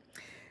pass.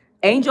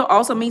 Angel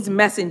also means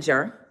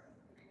messenger.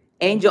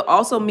 Angel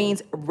also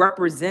means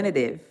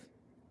representative.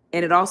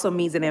 And it also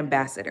means an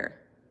ambassador.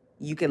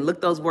 You can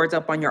look those words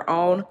up on your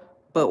own,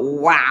 but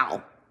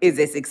wow, is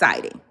this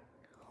exciting.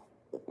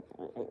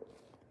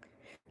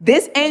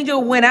 This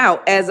angel went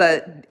out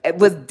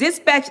was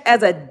dispatched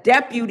as a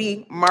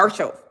deputy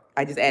marshal.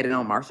 I just added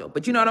on marshal,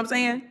 but you know what I'm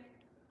saying?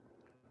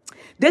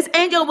 This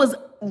angel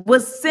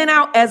was sent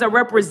out as a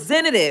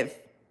representative,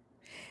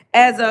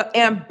 as an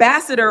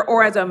ambassador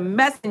or as a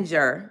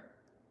messenger,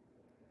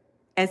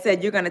 and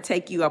said, you're going to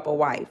take you up a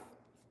wife.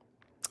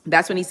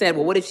 That's when he said,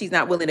 well, what if she's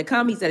not willing to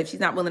come? He said, if she's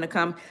not willing to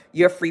come,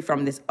 you're free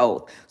from this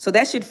oath. So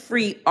that should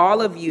free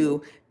all of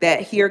you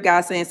that hear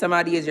God saying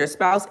somebody is your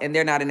spouse and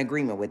they're not in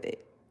agreement with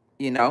it,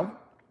 you know?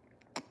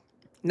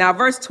 Now,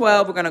 verse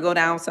 12, we're going to go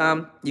down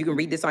some. You can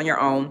read this on your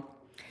own.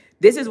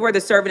 This is where the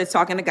servant is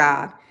talking to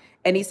God.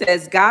 And he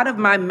says, God of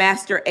my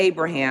master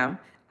Abraham,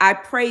 I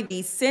pray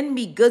thee, send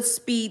me good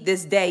speed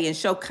this day and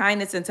show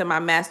kindness unto my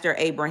master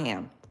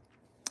Abraham.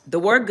 The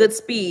word good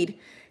speed,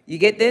 you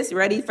get this?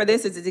 Ready for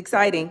this? It's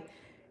exciting.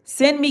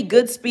 Send me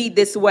good speed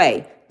this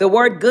way. The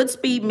word good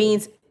speed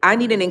means I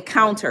need an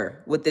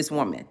encounter with this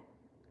woman.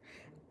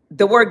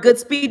 The word good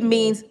speed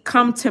means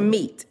come to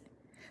meet.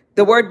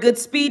 The word good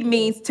speed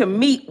means to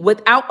meet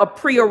without a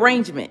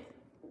prearrangement,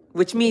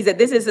 which means that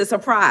this is a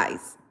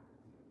surprise.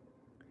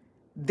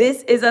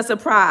 This is a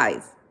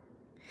surprise.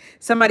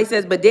 Somebody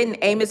says, but didn't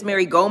Amos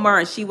marry Gomer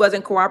and she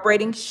wasn't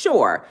cooperating?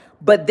 Sure.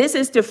 But this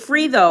is to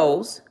free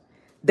those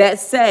that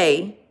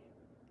say,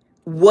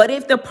 what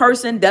if the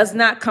person does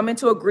not come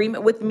into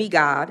agreement with me,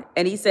 God?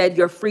 And he said,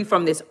 you're free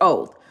from this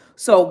oath.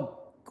 So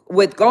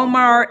with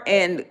Gomer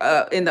and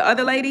the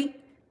other lady,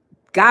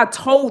 God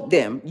told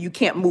them you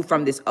can't move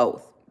from this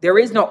oath. There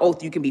is no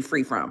oath you can be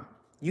free from.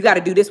 You got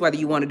to do this whether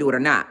you want to do it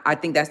or not. I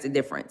think that's the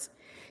difference.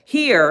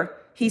 Here,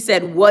 he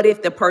said, what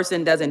if the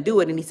person doesn't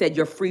do it? And he said,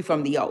 you're free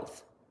from the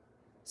oath.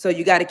 So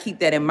you got to keep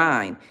that in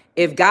mind.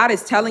 If God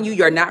is telling you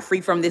you're not free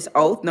from this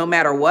oath, no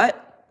matter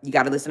what, you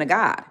got to listen to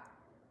God.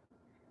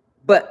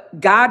 But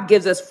God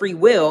gives us free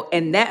will.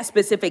 In that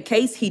specific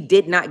case, he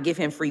did not give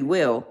him free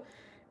will.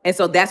 And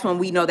so that's when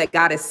we know that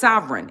God is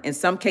sovereign. In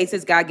some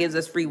cases, God gives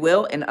us free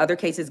will. In other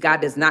cases,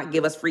 God does not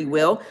give us free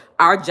will.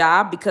 Our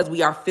job, because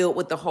we are filled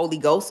with the Holy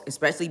Ghost,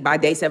 especially by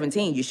day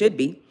 17, you should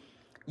be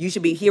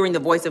hearing the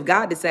voice of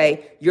God to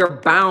say,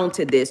 you're bound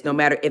to this, no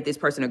matter if this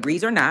person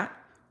agrees or not,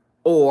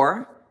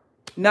 or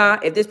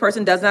not. If this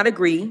person does not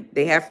agree,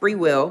 they have free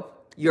will,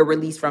 you're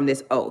released from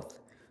this oath.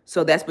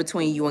 So that's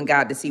between you and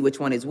God to see which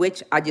one is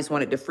which. I just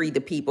wanted to free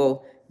the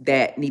people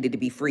that needed to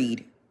be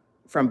freed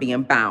from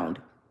being bound.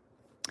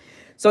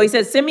 So he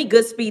says, send me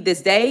good speed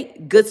this day.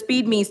 Good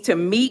speed means to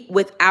meet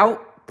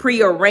without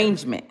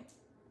prearrangement.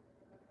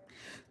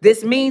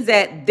 This means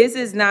that this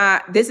is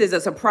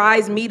a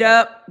surprise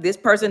meetup. This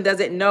person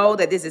doesn't know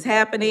that this is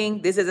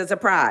happening. This is a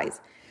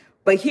surprise.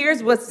 But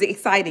here's what's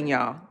exciting,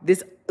 y'all.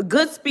 This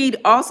good speed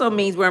also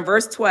means, we're in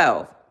verse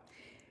 12,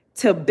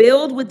 to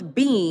build with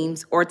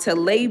beams or to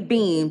lay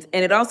beams.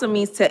 And it also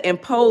means to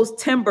impose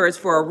timbers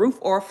for a roof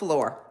or a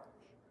floor.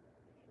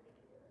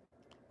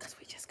 Because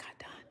we just got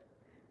done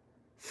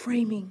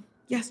framing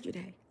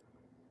yesterday.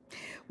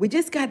 We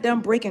just got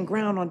done breaking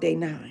ground on day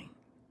 9.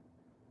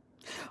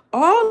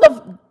 All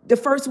of the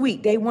first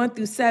week, day 1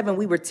 through 7,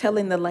 we were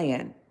tilling the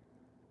land.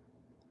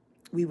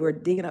 We were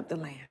digging up the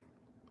land.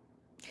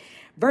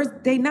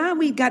 Day 9,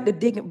 we got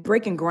to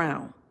breaking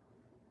ground.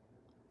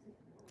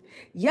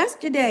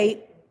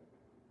 Yesterday,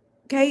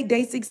 okay,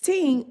 day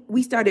 16,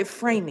 we started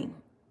framing.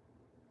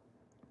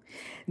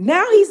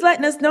 Now he's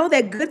letting us know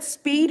that good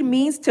speed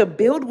means to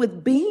build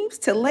with beams,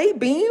 to lay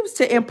beams,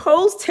 to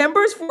impose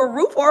timbers for a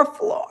roof or a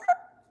floor.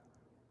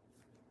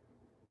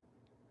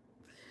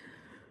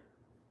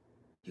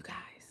 You guys,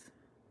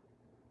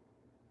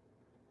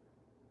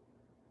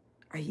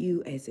 are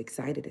you as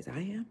excited as I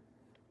am?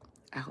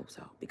 I hope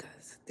so,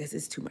 because this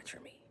is too much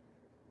for me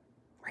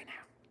right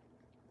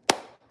now.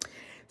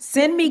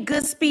 Send me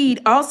good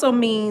speed also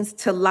means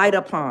to light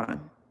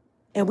upon.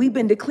 And we've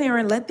been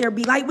declaring, let there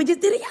be light. We just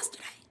did it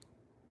yesterday.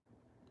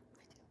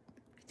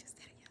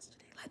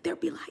 Let there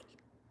be light.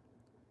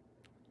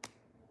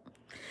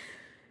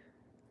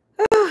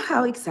 Oh,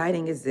 how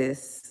exciting is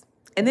this?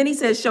 And then he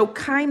says, show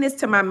kindness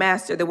to my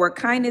master. The word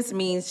kindness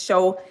means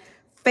show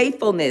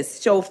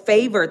faithfulness, show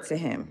favor to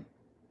him.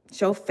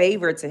 Show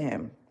favor to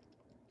him.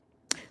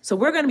 So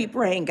we're going to be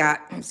praying, God,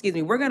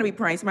 we're going to be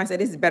praying. Somebody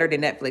said, this is better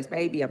than Netflix,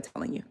 baby. I'm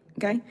telling you,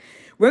 okay?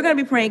 We're going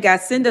to be praying,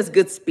 God, send us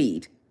good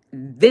speed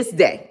this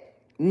day,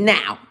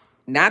 now,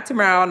 not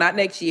tomorrow, not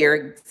next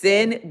year.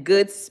 Send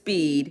good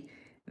speed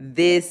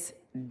this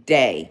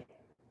day.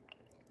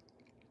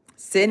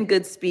 Send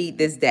good speed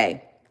this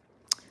day.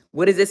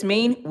 What does this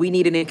mean? We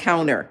need an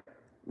encounter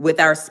with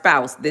our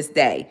spouse this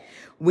day.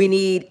 We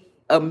need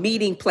a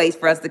meeting place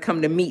for us to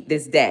come to meet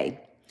this day.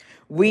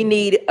 We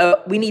need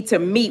to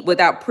meet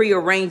without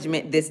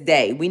prearrangement this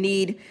day. We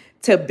need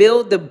to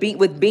build the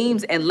with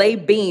beams and lay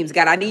beams.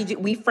 God, I need you.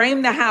 We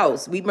frame the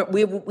house. We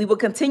will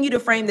continue to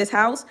frame this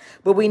house,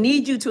 but we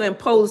need you to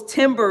impose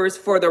timbers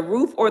for the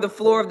roof or the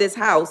floor of this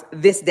house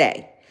this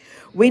day.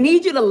 We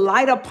need you to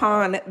light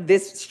upon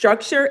this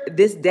structure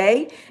this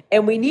day,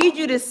 and we need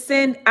you to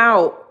send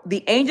out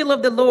the angel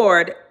of the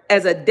Lord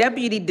as a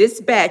deputy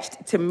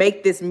dispatched to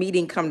make this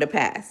meeting come to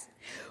pass.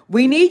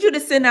 We need you to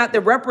send out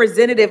the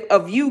representative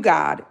of you,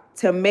 God,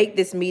 to make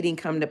this meeting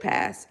come to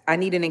pass. I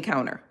need an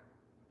encounter.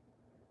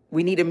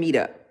 We need a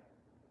meetup.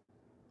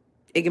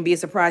 It can be a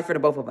surprise for the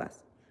both of us,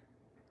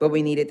 but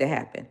we need it to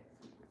happen.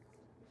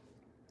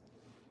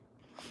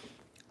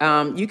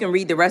 You can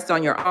read the rest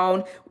on your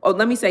own. Oh,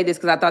 let me say this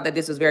because I thought that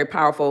this was very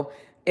powerful.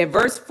 In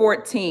verse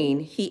 14,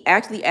 he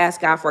actually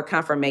asked God for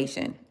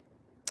confirmation.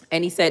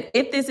 And he said,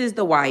 if this is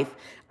the wife,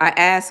 I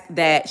ask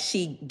that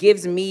she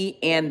gives me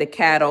and the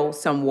cattle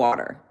some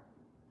water.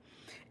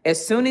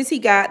 As soon as he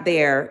got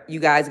there, you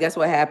guys, guess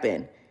what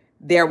happened?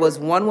 There was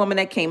one woman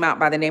that came out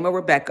by the name of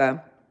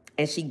Rebecca,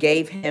 and she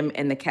gave him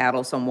and the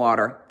cattle some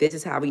water. This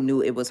is how he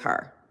knew it was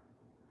her.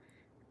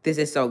 This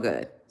is so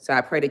good. So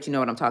I pray that you know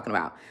what I'm talking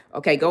about.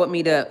 Okay, go with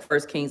me to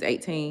 1 Kings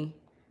 18,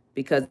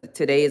 because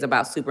today is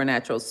about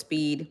supernatural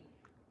speed.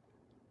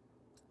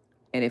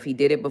 And if he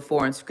did it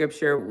before in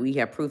scripture, we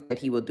have proof that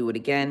he will do it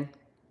again.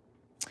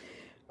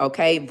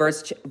 Okay,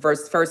 verse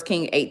 1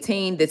 King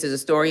 18, this is a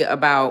story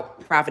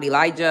about Prophet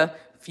Elijah.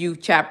 Few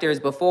chapters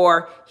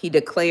before, he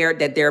declared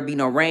that there be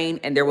no rain,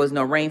 and there was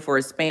no rain for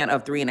a span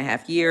of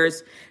 3.5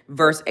 years.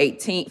 Verse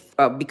 18,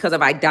 because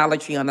of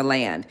idolatry on the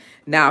land.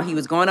 Now, he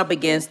was going up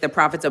against the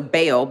prophets of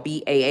Baal,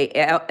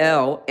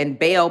 B-A-A-L, and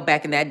Baal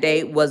back in that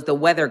day was the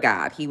weather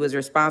god. He was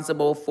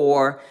responsible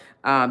for,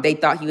 they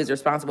thought he was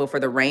responsible for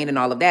the rain and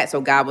all of that.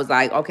 So God was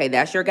like, okay,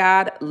 that's your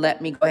God.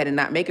 Let me go ahead and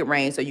not make it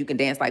rain so you can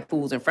dance like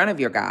fools in front of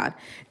your God.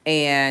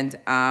 And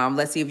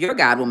let's see if your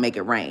God will make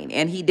it rain.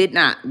 And he did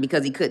not,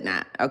 because he could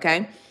not,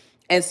 okay?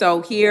 And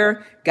so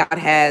here, God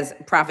has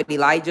Prophet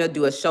Elijah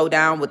do a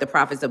showdown with the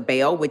prophets of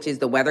Baal, which is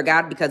the weather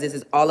god, because this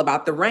is all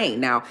about the rain.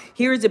 Now,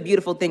 here's a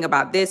beautiful thing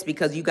about this,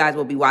 because you guys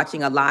will be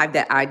watching a live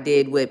that I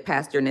did with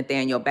Pastor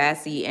Nathaniel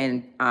Bassi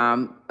and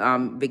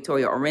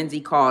Victoria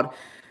Orenzi called,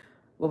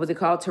 what was it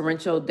called?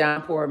 Torrential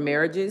Downpour of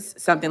Marriages,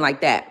 something like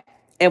that.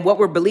 And what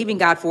we're believing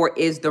God for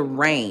is the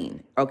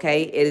rain,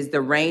 okay? It is the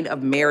rain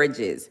of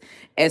marriages.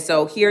 And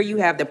so here you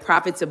have the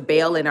prophets of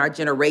Baal in our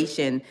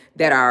generation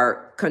that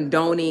are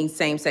condoning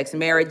same-sex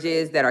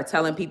marriages, that are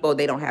telling people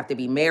they don't have to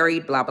be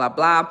married, blah, blah,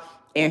 blah.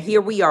 And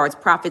here we are as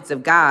prophets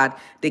of God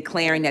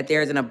declaring that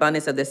there's an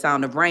abundance of the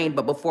sound of rain.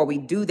 But before we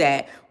do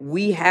that,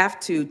 we have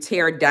to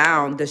tear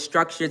down the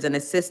structures and the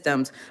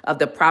systems of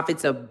the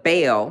prophets of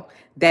Baal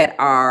that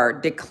are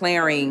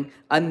declaring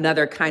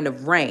another kind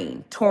of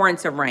rain,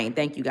 torrents of rain.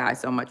 Thank you guys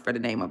so much for the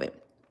name of it.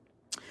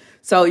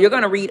 So you're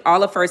going to read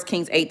all of 1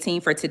 Kings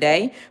 18 for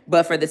today,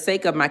 but for the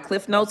sake of my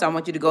cliff notes, I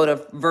want you to go to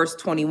verse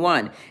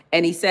 21.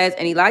 And he says,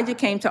 and Elijah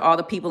came to all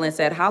the people and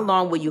said, how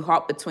long will you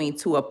halt between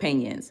two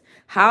opinions?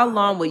 How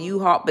long will you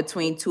halt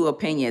between two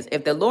opinions?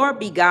 If the Lord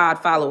be God,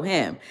 follow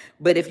him.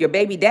 But if your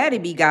baby daddy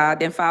be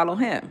God, then follow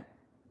him.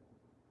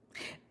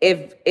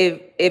 If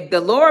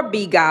the Lord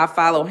be God,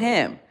 follow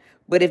him.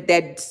 But if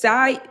that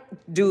side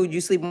dude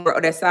you sleeping with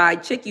or that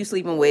side chick you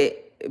sleeping with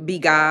be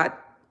God,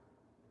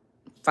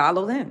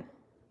 follow them.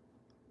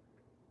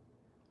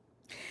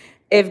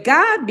 If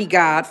God be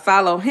God,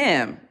 follow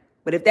him.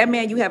 But if that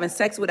man you having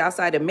sex with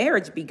outside of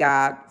marriage be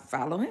God,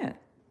 follow him.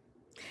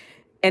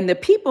 And the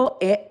people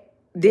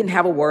didn't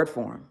have a word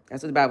for him.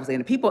 That's what the Bible was saying.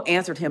 The people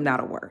answered him not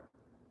a word.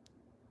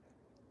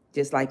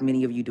 Just like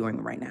many of you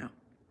doing right now.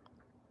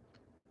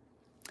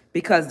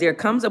 Because there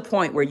comes a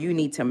point where you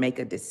need to make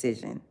a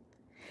decision.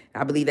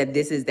 I believe that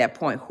this is that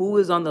point. Who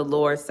is on the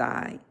Lord's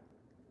side?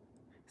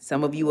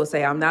 Some of you will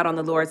say, I'm not on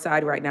the Lord's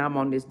side right now. I'm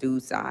on this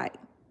dude's side.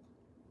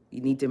 You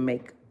need to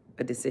make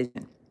a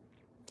decision.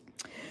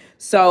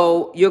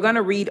 So you're going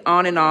to read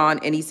on,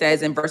 and he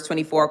says in verse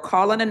 24,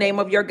 call on the name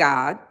of your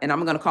God, and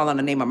I'm going to call on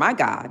the name of my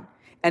God.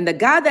 And the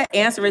God that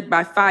answereth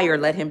by fire,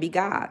 let him be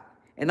God.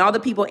 And all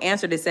the people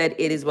answered and said,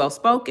 it is well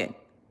spoken,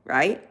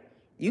 right?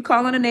 You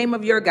call on the name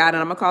of your God, and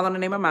I'm going to call on the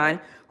name of mine.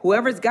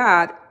 Whoever's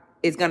God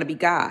is going to be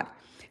God.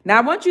 Now,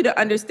 I want you to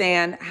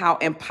understand how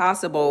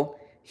impossible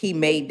he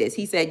made this.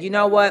 He said, you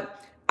know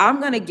what? I'm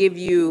going to give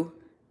you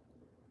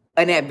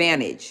an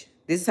advantage.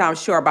 This is how I'm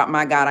sure about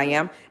my God I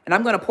am. And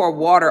I'm going to pour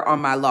water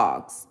on my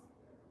logs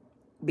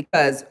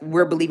because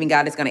we're believing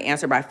God is going to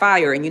answer by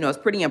fire. And, you know, it's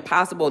pretty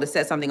impossible to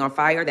set something on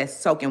fire that's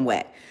soaking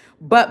wet.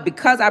 But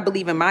because I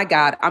believe in my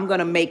God, I'm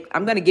going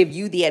to give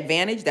you the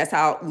advantage. That's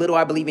how little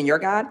I believe in your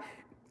God.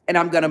 And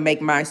I'm going to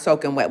make mine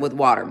soaking wet with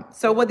water.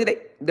 So what did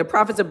the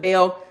prophets of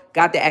Baal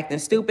got to acting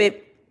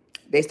stupid?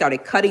 They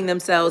started cutting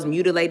themselves,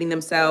 mutilating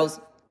themselves,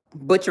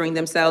 butchering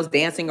themselves,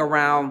 dancing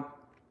around,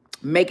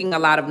 making a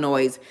lot of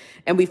noise.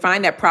 And we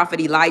find that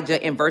Prophet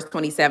Elijah in verse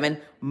 27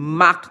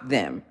 mocked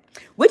them,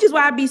 which is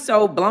why I'd be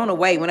so blown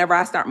away whenever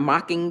I start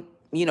mocking,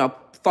 you know,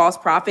 false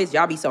prophets.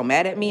 Y'all be so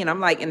mad at me. And I'm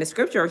like, in the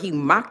scripture, he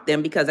mocked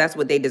them because that's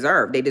what they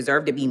deserve. They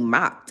deserve to be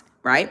mocked,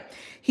 right?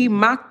 He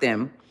mocked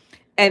them.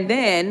 And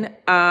then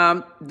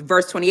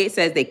verse 28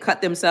 says they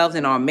cut themselves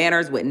in all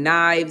manners with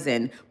knives,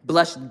 and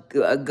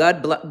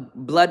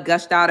blood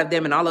gushed out of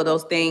them and all of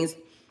those things.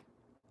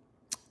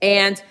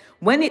 And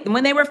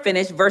when they were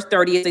finished, verse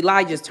 30 is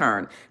Elijah's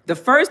turn. The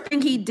first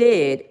thing he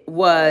did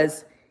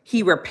was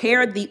he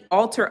repaired the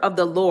altar of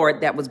the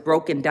Lord that was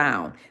broken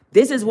down.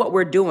 This is what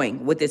we're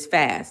doing with this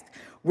fast.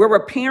 We're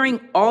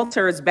repairing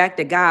altars back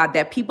to God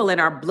that people in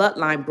our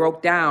bloodline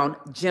broke down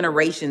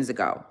generations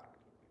ago.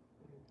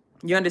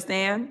 You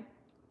understand?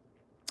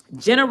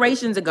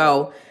 Generations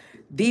ago,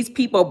 these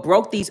people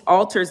broke these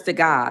altars to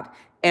God.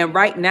 And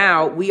right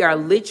now, we are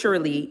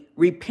literally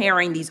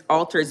repairing these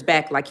altars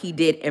back like he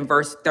did in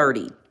verse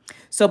 30.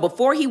 So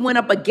before he went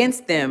up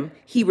against them,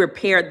 he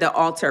repaired the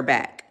altar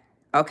back.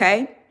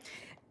 Okay?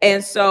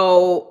 And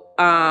so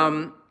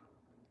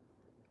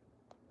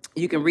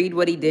you can read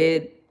what he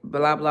did,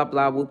 blah, blah,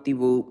 blah,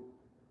 whoop-de-whoop.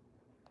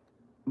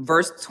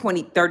 Verse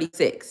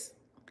 36.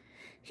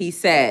 He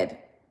said,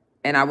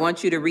 and I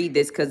want you to read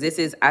this because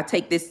I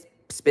take this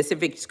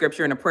specific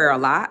scripture in a prayer a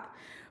lot,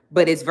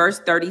 but it's verse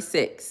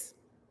 36.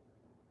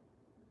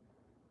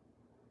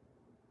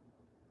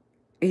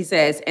 He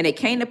says, and it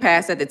came to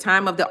pass at the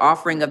time of the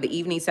offering of the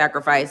evening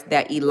sacrifice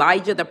that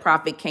Elijah the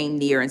prophet came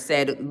near and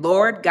said,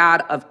 Lord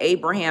God of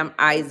Abraham,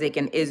 Isaac,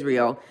 and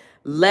Israel,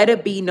 let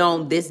it be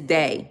known this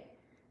day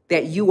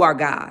that you are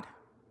God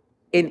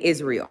in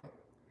Israel,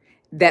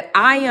 that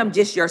I am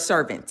just your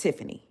servant,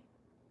 Tiphani,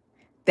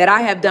 that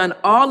I have done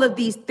all of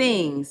these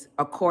things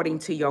according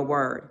to your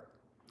word.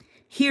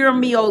 Hear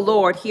me, O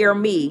Lord, hear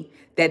me,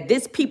 that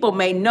this people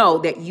may know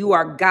that you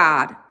are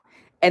God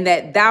and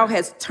that thou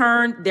hast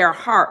turned their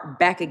heart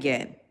back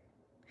again.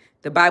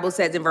 The Bible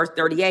says in verse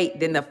 38,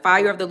 then the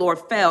fire of the Lord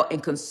fell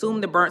and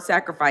consumed the burnt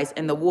sacrifice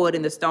and the wood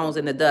and the stones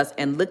and the dust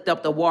and licked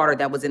up the water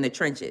that was in the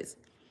trenches.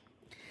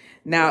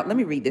 Now, let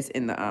me read this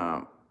in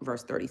the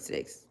verse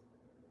 36,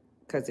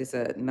 because it's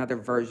another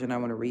version I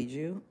want to read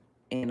you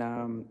in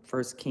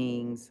 1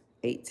 Kings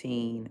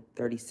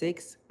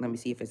 18:36. Let me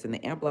see if it's in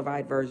the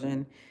Amplified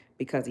version,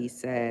 because he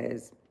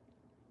says,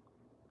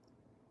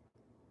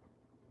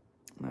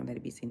 now let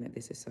it be seen that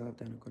this is so I've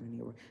done according to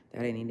your word.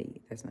 That ain't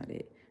it. That's not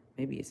it.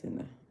 Maybe it's in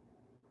the,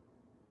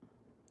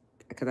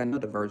 because I know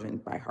the version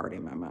by heart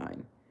in my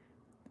mind.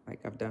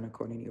 Like, I've done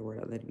according to your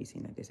word. Let it be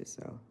seen that this is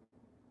so.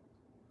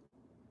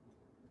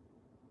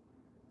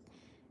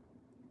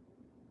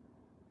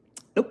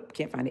 Nope,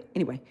 can't find it.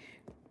 Anyway,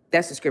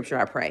 that's the scripture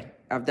I pray.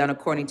 I've done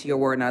according to your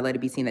word, and I let it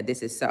be seen that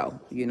this is so,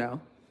 you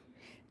know?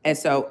 And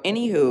so,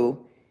 anywho,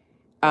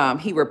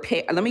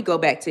 let me go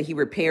back to he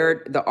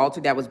repaired the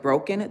altar that was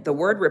broken. The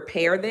word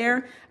repair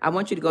there, I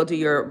want you to go to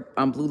your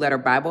Blue Letter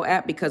Bible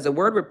app, because the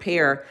word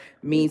repair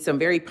means some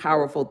very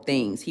powerful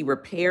things. He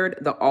repaired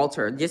the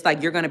altar, just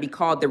like you're going to be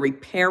called the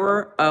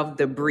repairer of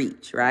the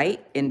breach,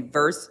 right? In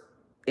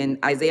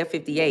Isaiah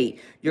 58,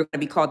 you're going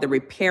to be called the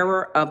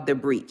repairer of the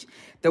breach.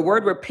 The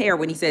word repair,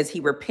 when he says he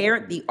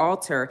repaired the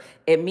altar,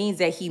 it means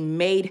that he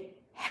made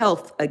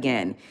health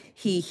again.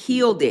 He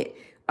healed it.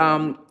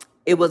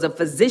 It was a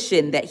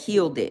physician that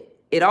healed it.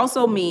 It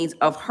also means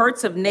of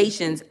hurts of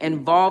nations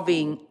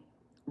involving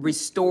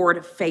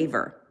restored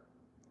favor.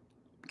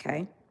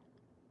 Okay.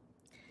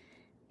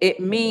 It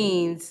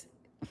means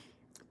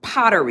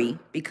pottery,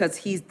 because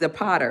he's the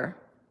potter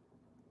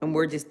and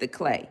we're just the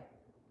clay.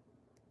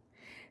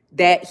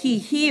 That he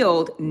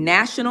healed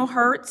national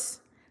hurts,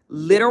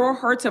 literal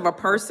hurts of a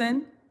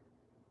person.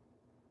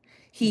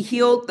 He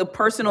healed the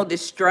personal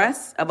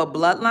distress of a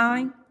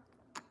bloodline.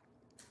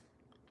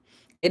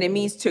 And it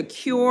means to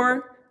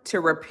cure, to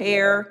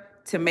repair,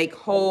 to make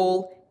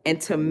whole,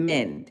 and to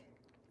mend.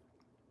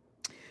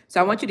 So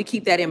I want you to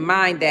keep that in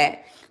mind,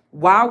 that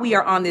while we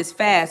are on this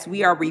fast,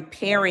 we are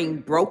repairing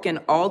broken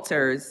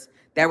altars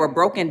that were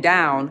broken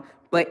down,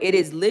 but it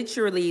is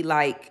literally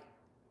like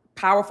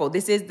powerful.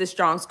 This is the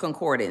Strong's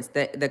Concordance.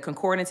 The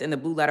concordance in the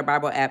Blue Letter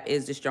Bible app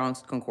is the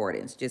Strong's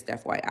Concordance, just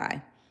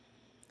FYI.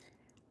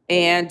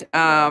 And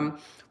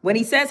when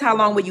he says, how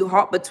long will you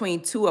halt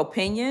between two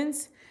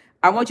opinions?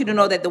 I want you to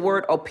know that the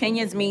word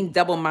opinions means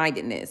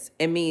double-mindedness.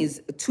 It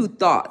means two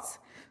thoughts.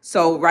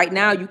 So right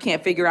now you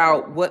can't figure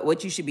out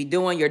what you should be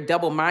doing. You're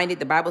double-minded.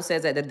 The Bible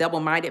says that the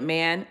double-minded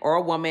man or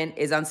a woman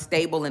is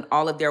unstable in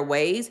all of their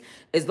ways.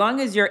 As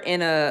long as you're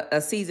in a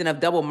season of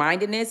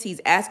double-mindedness,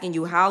 he's asking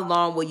you, how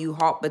long will you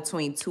halt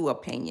between two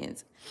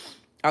opinions?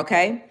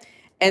 Okay?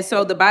 And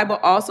so the Bible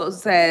also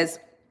says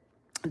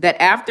that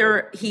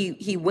after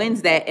he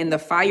wins that and the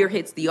fire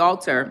hits the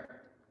altar,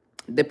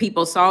 the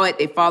people saw it,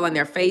 they fall on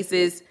their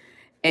faces,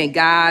 and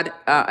God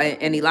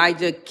and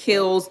Elijah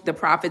kills the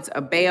prophets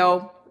of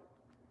Baal.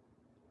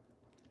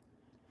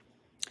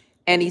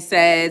 And he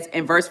says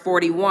in verse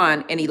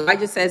 41, and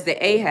Elijah says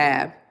to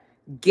Ahab,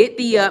 get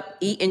thee up,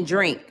 eat and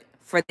drink,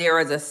 for there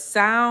is a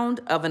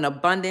sound of an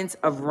abundance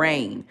of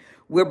rain.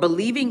 We're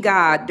believing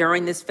God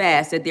during this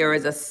fast that there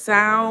is a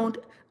sound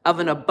of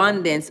an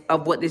abundance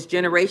of what this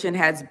generation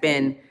has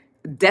been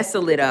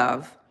desolate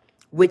of,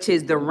 which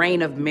is the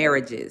rain of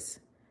marriages.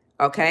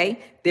 Okay?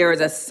 There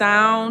is a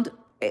sound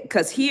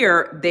because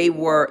here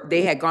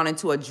they had gone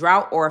into a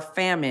drought or a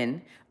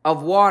famine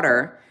of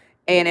water.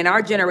 And in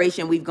our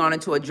generation, we've gone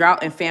into a drought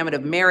and famine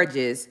of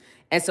marriages.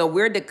 And so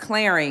we're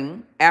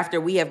declaring,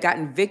 after we have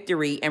gotten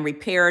victory and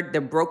repaired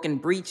the broken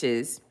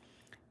breaches,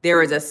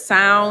 there is a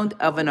sound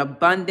of an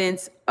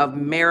abundance of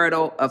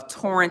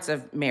torrents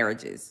of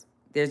marriages.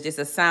 There's just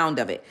a sound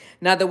of it.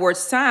 Now, the word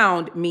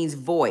sound means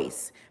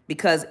voice,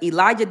 because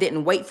Elijah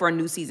didn't wait for a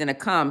new season to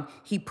come.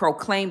 He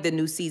proclaimed the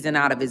new season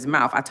out of his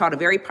mouth. I taught a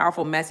very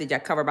powerful message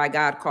at Covered by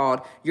God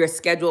called "You're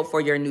Scheduled for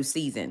Your New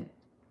Season."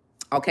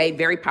 Okay,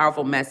 very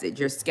powerful message.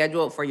 You're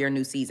scheduled for your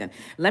new season.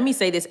 Let me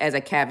say this as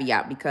a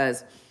caveat,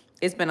 because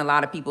it's been a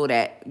lot of people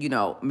that,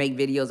 make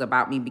videos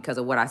about me because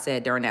of what I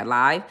said during that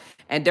live.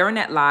 And during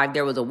that live,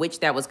 there was a witch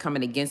that was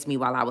coming against me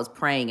while I was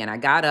praying. And I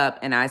got up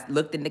and I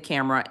looked in the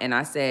camera and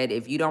I said,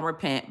 if you don't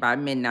repent by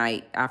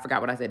midnight, I forgot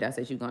what I said. I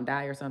said she's going to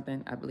die or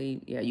something, I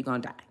believe. Yeah, you're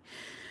going to die.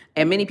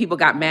 And many people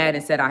got mad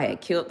and said I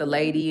had killed the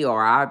lady,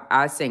 or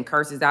I send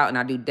curses out and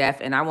I do death.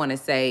 And I want to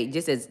say,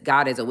 just as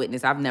God is a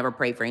witness, I've never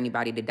prayed for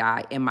anybody to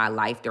die in my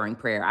life during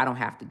prayer. I don't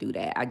have to do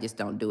that. I just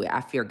don't do it.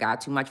 I fear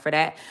God too much for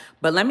that.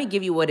 But let me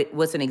give you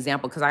what's an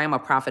example, because I am a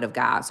prophet of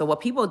God. So what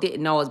people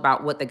didn't know is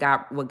about what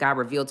God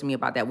revealed to me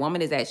about that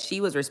woman is that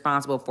she was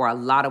responsible for a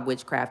lot of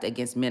witchcraft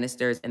against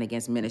ministers and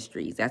against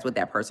ministries. That's what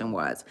that person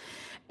was.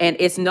 And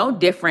it's no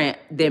different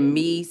than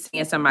me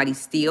seeing somebody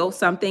steal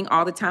something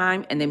all the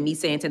time and then me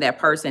saying to that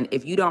person,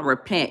 if you don't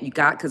repent,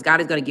 because God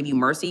is going to give you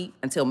mercy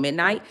until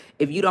midnight.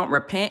 If you don't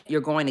repent,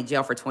 you're going to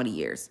jail for 20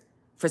 years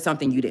for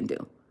something you didn't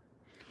do.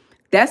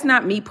 That's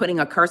not me putting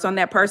a curse on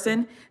that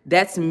person.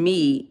 That's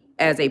me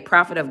as a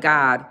prophet of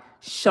God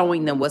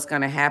showing them what's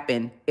going to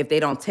happen if they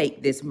don't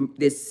take this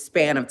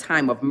span of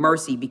time of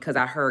mercy, because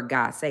I heard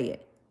God say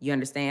it. You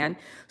understand?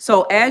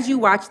 So as you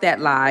watch that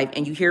live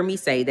and you hear me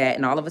say that,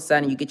 and all of a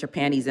sudden you get your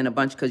panties in a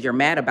bunch because you're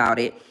mad about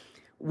it,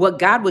 what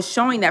God was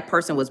showing that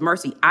person was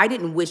mercy. I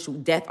didn't wish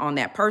death on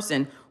that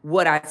person.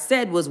 What I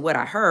said was what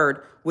I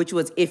heard, which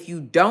was, if you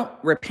don't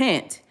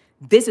repent,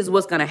 this is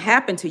what's going to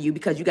happen to you,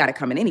 because you got it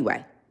coming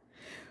anyway.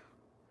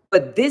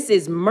 But this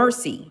is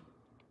mercy.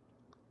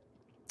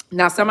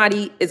 Now,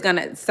 somebody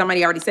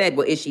already said,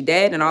 well, is she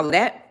dead and all of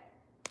that?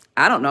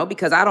 I don't know,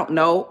 because I don't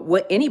know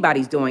what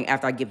anybody's doing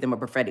after I give them a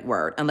prophetic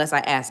word, unless I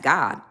ask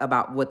God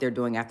about what they're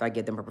doing after I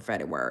give them a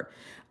prophetic word.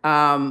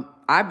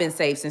 I've been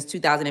saved since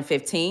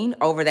 2015.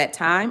 Over that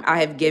time, I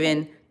have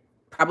given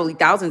probably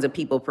thousands of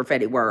people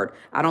prophetic word.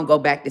 I don't go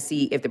back to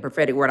see if the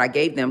prophetic word I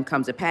gave them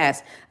comes to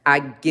pass. I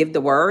give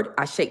the word,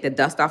 I shake the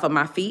dust off of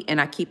my feet,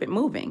 and I keep it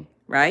moving,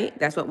 right?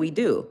 That's what we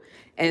do.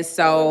 And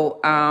so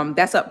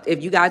that's up.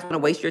 If you guys want to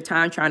waste your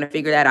time trying to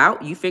figure that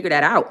out, you figure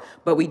that out.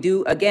 But we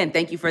do, again,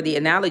 thank you for the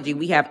analogy.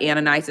 We have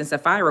Ananias and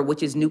Sapphira,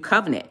 which is new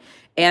covenant.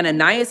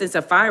 Ananias and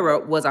Sapphira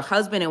was a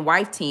husband and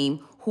wife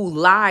team who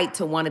lied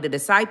to one of the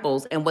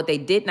disciples. And what they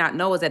did not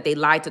know is that they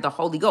lied to the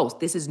Holy Ghost.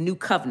 This is new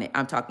covenant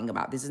I'm talking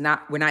about. This is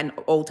not, we're not in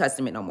Old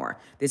Testament no more.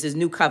 This is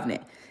new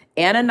covenant.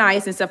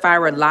 Ananias and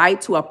Sapphira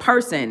lied to a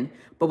person,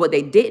 but what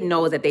they didn't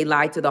know is that they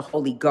lied to the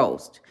Holy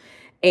Ghost.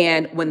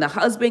 And when the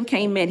husband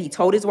came in, he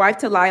told his wife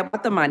to lie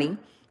about the money.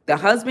 The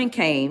husband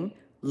came,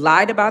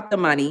 lied about the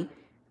money.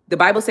 The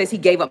Bible says he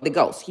gave up the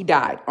ghost. He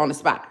died on the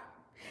spot.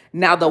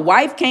 Now, the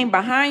wife came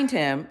behind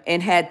him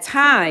and had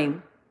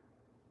time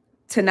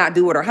to not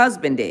do what her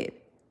husband did,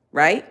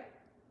 right?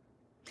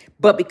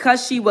 But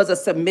because she was a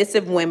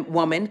submissive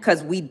woman,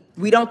 because we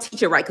don't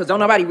teach it right, because don't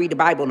nobody read the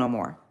Bible no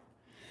more.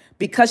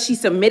 Because she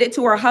submitted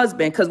to her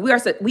husband, because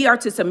we are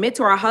to submit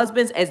to our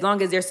husbands as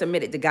long as they're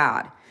submitted to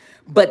God.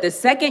 But the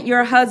second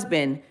your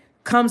husband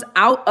comes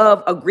out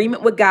of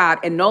agreement with God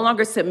and no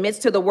longer submits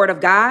to the word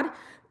of God,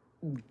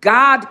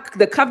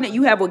 the covenant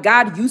you have with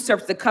God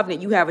usurps the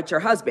covenant you have with your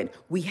husband.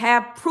 We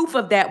have proof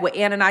of that with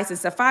Ananias and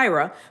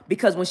Sapphira,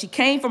 because when she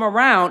came from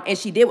around and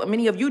she did what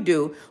many of you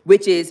do,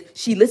 which is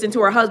she listened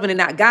to her husband and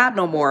not God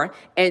no more,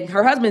 and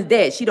her husband's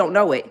dead. She don't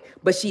know it,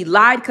 but she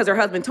lied because her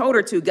husband told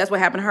her to. Guess what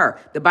happened to her?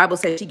 The Bible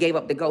says she gave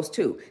up the ghost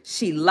too.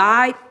 She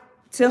lied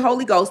to the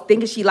Holy Ghost,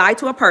 thinking she lied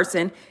to a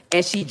person,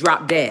 and she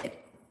dropped dead.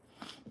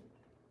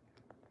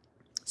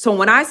 So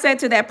when I said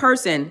to that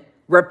person,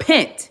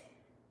 repent,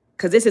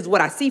 because this is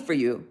what I see for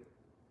you,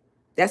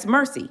 that's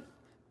mercy.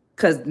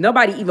 Because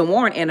nobody even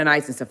warned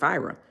Ananias and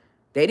Sapphira.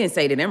 They didn't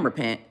say to them,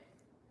 repent.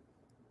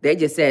 They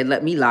just said,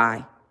 let me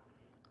lie.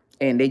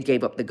 And they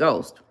gave up the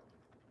ghost.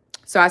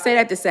 So I say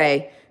that to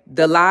say,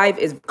 the live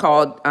is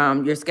called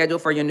Your Schedule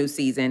for Your New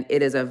Season.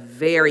 It is a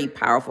very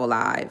powerful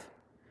live.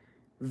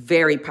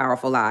 Very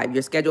powerful live.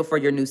 Your Schedule for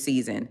Your New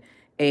Season.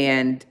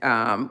 And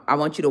I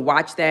want you to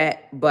watch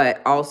that,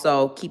 but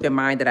also keep in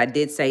mind that I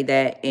did say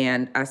that,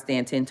 and I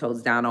stand 10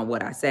 toes down on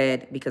what I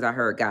said because I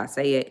heard God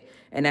say it.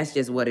 And that's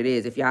just what it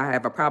is. If y'all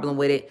have a problem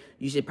with it,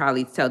 you should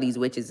probably tell these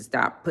witches to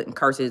stop putting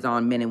curses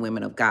on men and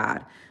women of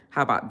God.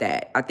 How about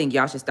that? I think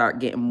y'all should start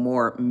getting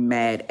more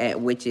mad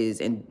at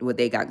witches and what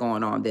they got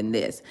going on than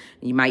this.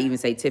 You might even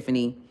say,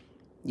 Tiphani,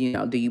 you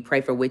know, do you pray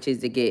for witches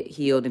to get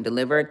healed and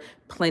delivered?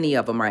 Plenty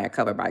of them are at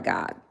Covered by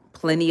God.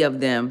 Plenty of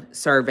them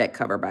serve at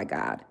Covered by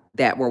God.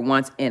 that were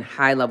once in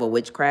high level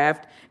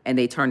witchcraft, and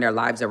they turned their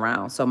lives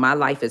around. So my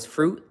life is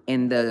fruit,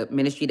 and the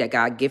ministry that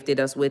God gifted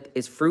us with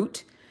is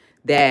fruit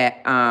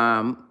that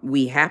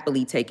we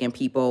happily take in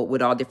people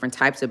with all different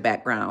types of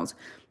backgrounds.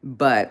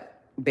 But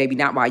baby,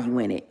 not while you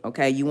in it,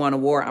 okay? You want a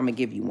war, I'm gonna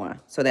give you one.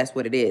 So that's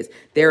what it is.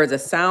 There is a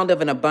sound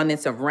of an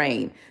abundance of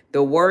rain.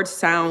 The word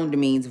sound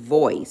means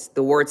voice.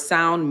 The word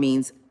sound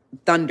means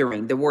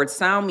thundering. The word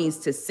sound means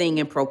to sing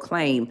and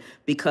proclaim,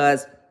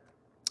 because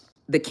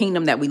the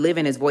kingdom that we live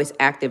in is voice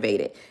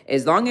activated.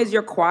 As long as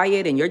you're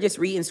quiet and you're just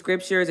reading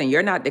scriptures and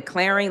you're not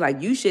declaring,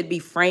 like, you should be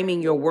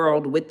framing your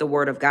world with the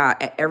word of God.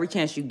 At every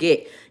chance you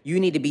get,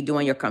 you need to be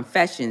doing your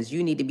confessions.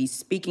 You need to be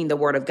speaking the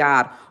word of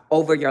God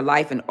over your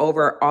life and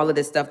over all of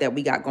this stuff that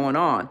we got going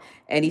on.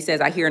 And he says,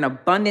 I hear an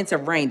abundance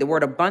of rain. The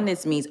word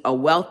abundance means a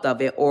wealth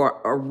of it,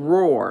 or a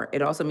roar.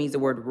 It also means the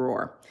word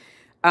roar.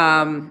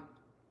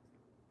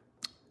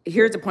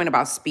 Here's the point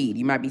about speed.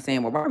 You might be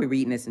saying, well, why are we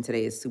reading this in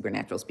today's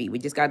supernatural speed? We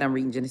just got done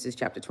reading Genesis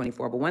chapter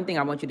 24. But one thing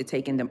I want you to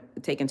take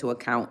into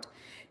account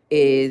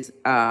is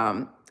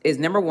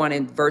number one,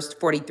 in verse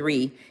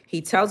 43,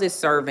 he tells his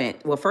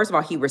servant, well, first of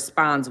all, he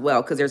responds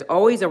well, because there's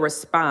always a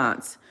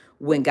response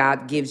when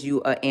God gives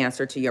you an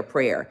answer to your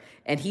prayer.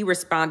 And he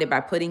responded by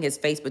putting his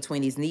face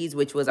between his knees,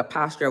 which was a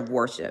posture of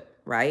worship,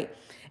 right?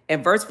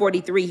 In verse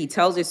 43, he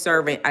tells his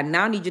servant, I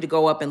now need you to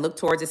go up and look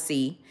towards the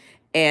sea.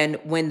 And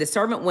when the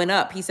servant went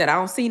up, he said, I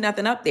don't see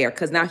nothing up there,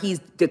 because now he's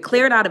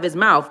declared out of his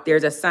mouth,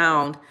 there's a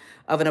sound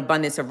of an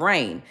abundance of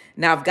rain.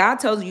 Now, if God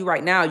tells you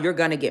right now you're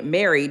going to get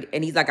married,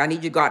 and he's like, I need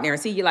you to go out there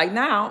and see, you're like,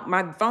 now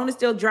my phone is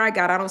still dry,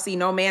 God. I don't see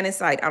no man in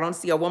sight. I don't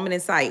see a woman in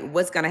sight.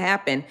 What's going to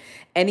happen?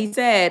 And he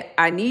said,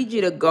 I need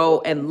you to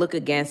go and look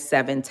again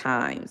 7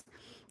 times.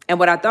 And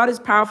what I thought is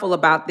powerful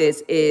about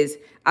this is,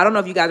 I don't know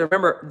if you guys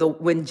remember,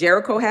 when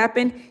Jericho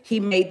happened,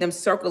 he made them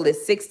circle it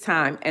 6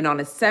 times. And on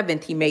the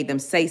 7th, he made them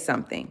say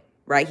something.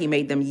 Right? He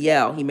made them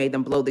yell. He made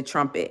them blow the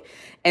trumpet.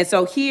 And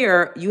so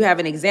here you have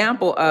an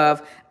example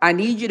of, I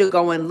need you to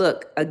go and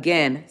look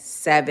again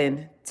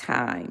 7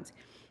 times.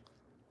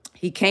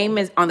 He came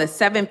in on the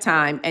 7th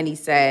time and he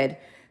said,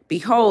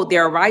 behold,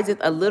 there ariseth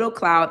a little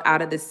cloud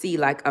out of the sea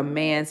like a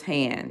man's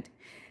hand.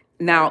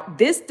 Now,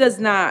 this does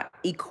not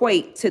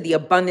equate to the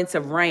abundance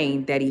of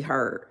rain that he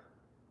heard.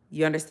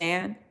 You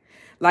understand?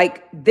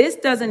 Like, this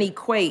doesn't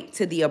equate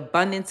to the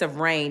abundance of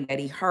rain that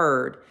he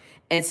heard.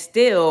 And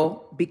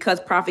still, because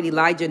Prophet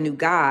Elijah knew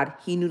God,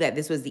 he knew that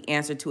this was the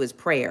answer to his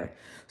prayer.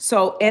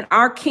 So in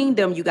our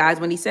kingdom, you guys,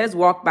 when he says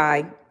walk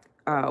by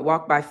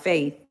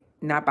faith,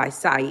 not by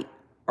sight,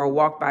 or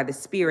walk by the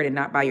spirit and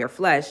not by your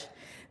flesh,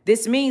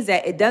 this means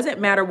that it doesn't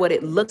matter what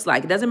it looks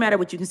like. It doesn't matter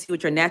what you can see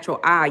with your natural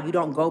eye. You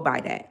don't go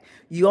by that.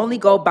 You only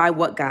go by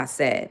what God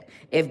said.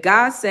 If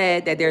God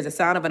said that there's a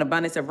sound of an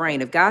abundance of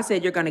rain, if God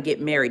said you're going to get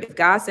married, if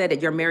God said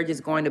that your marriage is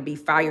going to be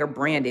fire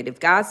branded, if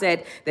God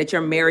said that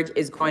your marriage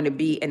is going to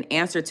be an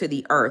answer to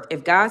the earth,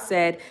 if God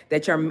said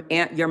that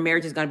your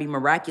marriage is going to be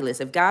miraculous,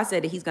 if God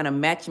said that he's going to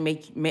match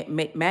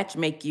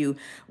make you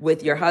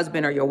with your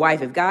husband or your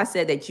wife, if God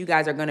said that you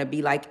guys are going to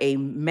be like a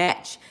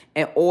match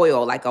and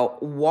oil, like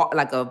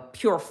a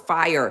pure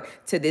fire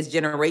to this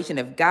generation,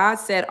 if God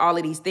said all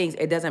of these things,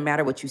 it doesn't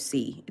matter what you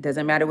see. It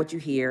doesn't matter what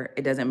you hear.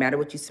 It doesn't matter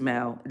what you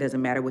smell. It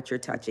doesn't matter what you're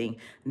touching.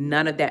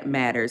 None of that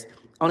matters.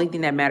 Only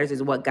thing that matters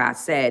is what God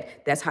said.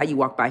 That's how you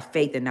walk by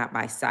faith and not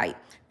by sight.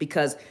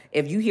 Because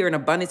if you hear an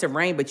abundance of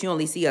rain, but you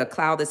only see a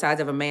cloud the size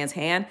of a man's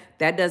hand,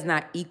 that does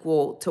not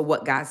equal to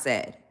what God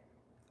said.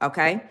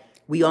 Okay?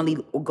 We only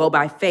go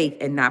by faith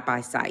and not by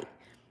sight.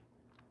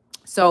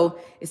 So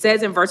it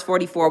says in verse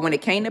 44, when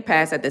it came to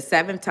pass at the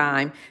 7th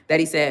time that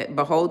he said,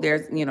 behold,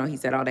 there's, he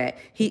said all that.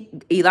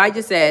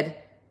 Elijah said,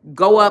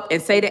 go up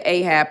and say to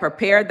Ahab,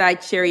 prepare thy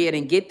chariot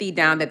and get thee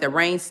down, that the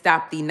rain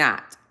stop thee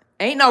not.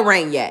 Ain't no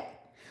rain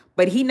yet.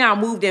 But he now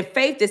moved in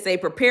faith to say,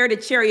 prepare the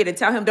chariot and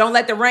tell him, don't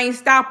let the rain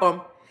stop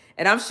him.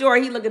 And I'm sure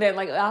he looked at it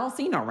like, I don't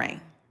see no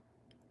rain.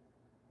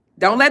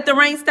 Don't let the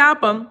rain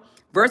stop him.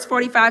 Verse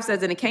 45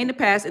 says, and it came to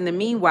pass in the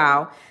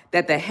meanwhile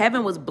that the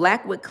heaven was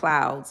black with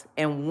clouds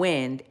and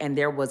wind, and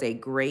there was a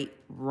great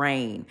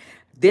rain.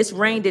 This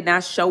rain did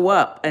not show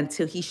up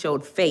until he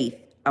showed faith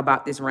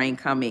about this rain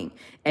coming.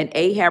 And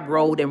Ahab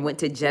rode and went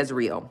to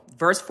Jezreel.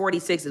 Verse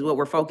 46 is what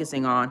we're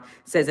focusing on. It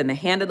says, and the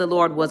hand of the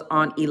Lord was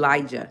on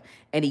Elijah,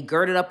 and he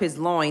girded up his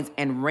loins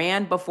and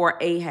ran before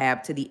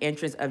Ahab to the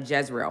entrance of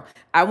Jezreel.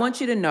 I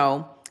want you to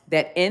know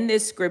that in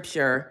this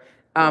scripture,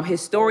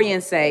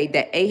 historians say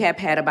that Ahab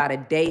had about a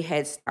day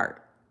head start.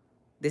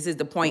 This is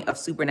the point of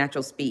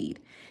supernatural speed.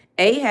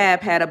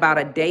 Ahab had about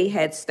a day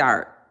head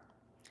start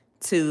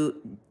to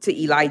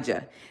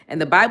Elijah. And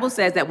the Bible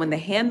says that when the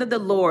hand of the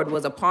Lord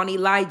was upon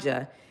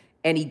Elijah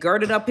and he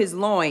girded up his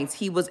loins,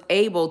 he was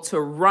able to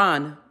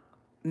run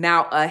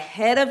now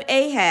ahead of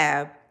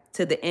Ahab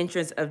to the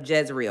entrance of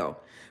Jezreel.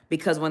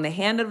 Because when the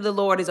hand of the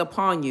Lord is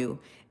upon you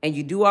and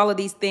you do all of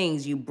these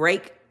things, you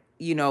break,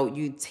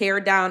 you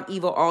tear down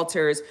evil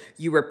altars,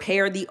 you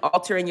repair the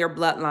altar in your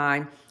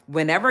bloodline.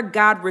 Whenever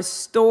God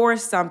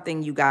restores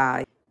something, you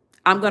guys,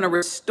 I'm going to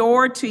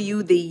restore to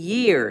you the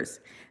years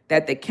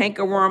that the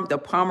cankerworm, the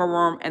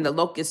palmerworm, and the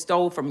locust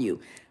stole from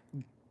you.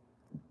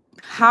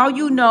 How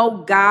you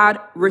know God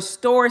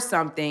restores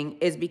something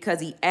is because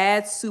he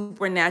adds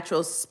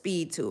supernatural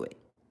speed to it.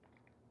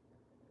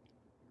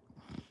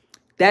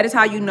 That is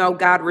how you know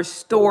God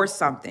restores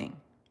something,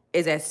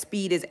 is that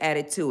speed is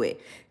added to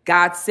it.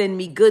 God, send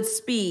me good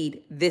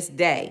speed this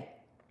day.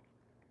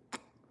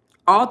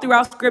 All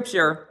throughout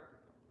scripture,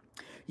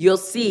 you'll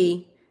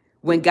see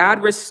when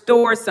God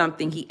restores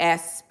something, he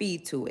adds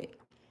speed to it.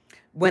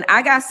 When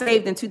I got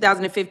saved in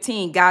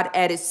 2015, God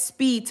added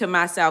speed to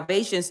my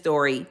salvation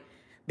story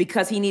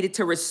because he needed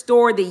to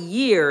restore the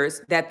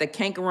years that the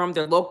cankerworm,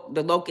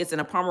 the locust, and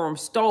the palmerworm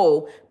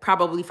stole,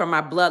 probably from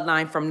my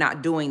bloodline from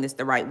not doing this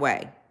the right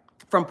way,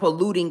 from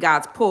polluting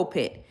God's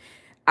pulpit.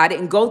 I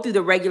didn't go through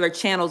the regular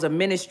channels of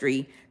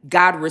ministry.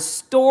 God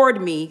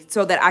restored me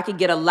so that I could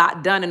get a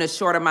lot done in a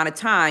short amount of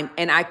time,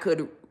 and I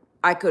could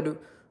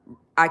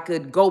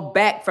go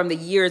back from the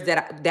years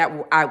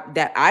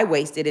that I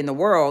wasted in the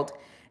world,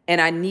 and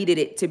I needed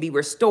it to be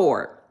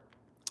restored.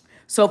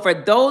 So for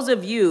those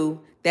of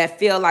you that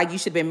feel like you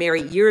should have been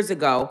married years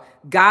ago,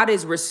 God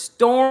is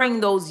restoring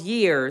those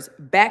years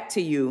back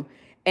to you,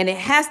 and it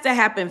has to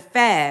happen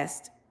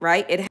fast,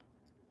 right?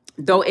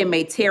 Though it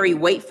may tarry,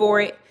 wait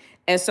for it.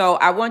 And so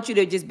I want you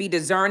to just be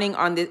discerning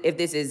on this, if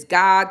this is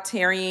God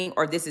tarrying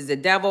or this is the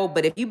devil.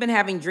 But if you've been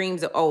having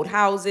dreams of old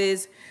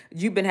houses,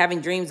 you've been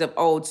having dreams of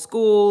old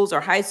schools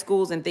or high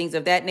schools and things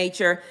of that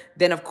nature,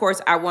 then of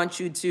course I want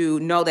you to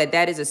know that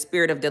that is a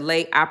spirit of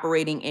delay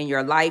operating in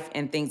your life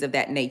and things of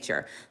that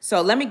nature.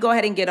 So let me go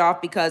ahead and get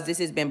off because this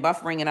has been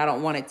buffering and I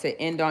don't want it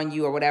to end on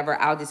you or whatever.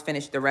 I'll just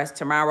finish the rest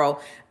tomorrow.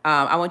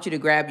 I want you to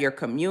grab your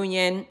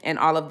communion and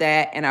all of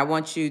that. And I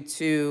want you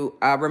to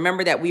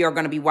remember that we are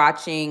going to be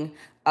watching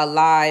a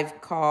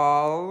live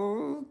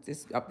call.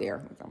 This up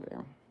there. It's over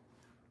there.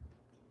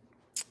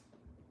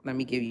 Let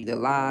me give you the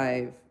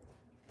live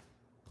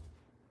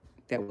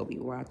that we'll be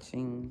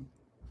watching.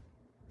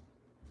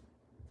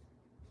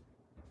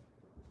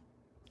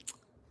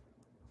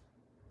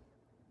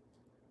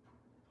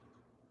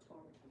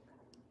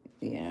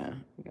 Yeah,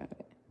 got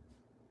it.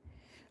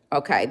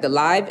 Okay, the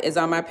live is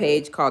on my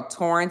page called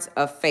Torrents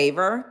of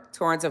Favor,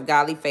 Torrents of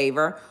Godly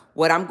Favor.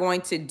 What I'm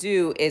going to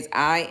do is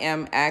I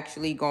am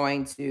actually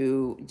going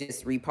to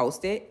just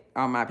repost it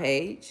on my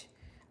page.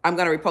 I'm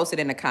going to repost it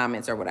in the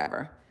comments or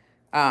whatever.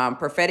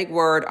 Prophetic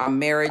word on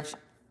marriage.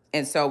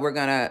 And so we're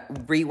going to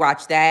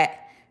rewatch that.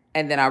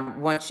 And then I'm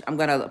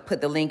going to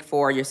put the link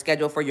for your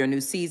schedule for your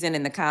new season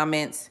in the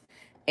comments.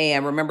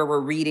 And remember,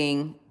 we're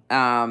reading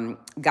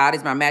God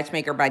is My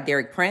Matchmaker by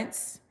Derek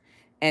Prince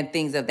and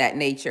things of that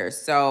nature.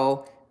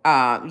 So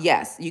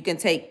yes, you can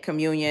take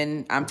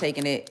communion. I'm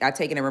taking it. I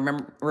take it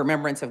in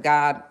remembrance of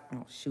God.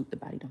 Oh, shoot, the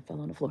body don't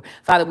fall on the floor.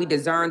 Father, we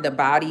discern the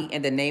body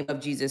in the name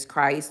of Jesus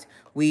Christ.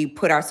 We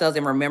put ourselves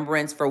in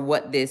remembrance for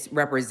what this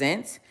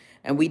represents.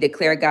 And we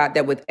declare, God,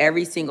 that with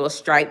every single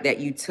stripe that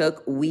you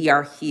took, we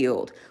are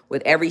healed.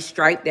 With every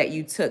stripe that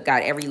you took,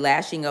 God, every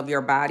lashing of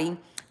your body,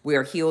 we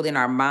are healed in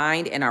our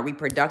mind, in our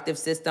reproductive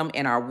system,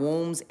 in our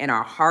wombs, in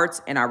our hearts,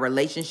 in our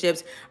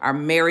relationships. Our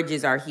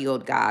marriages are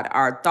healed, God.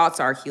 Our thoughts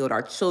are healed.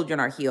 Our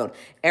children are healed.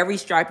 Every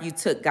stripe you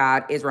took,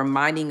 God, is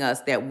reminding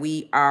us that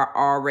we are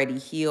already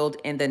healed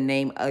in the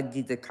name of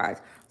Jesus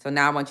Christ. So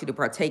now I want you to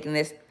partake in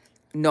this,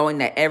 knowing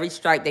that every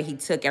stripe that he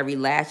took, every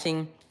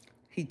lashing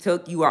he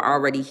took, you are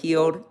already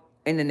healed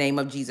in the name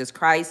of Jesus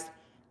Christ.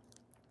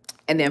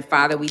 And then,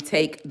 Father, we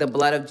take the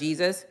blood of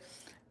Jesus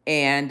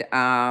and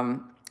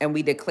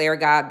we declare,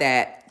 God,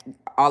 that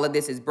all of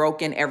this is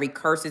broken. Every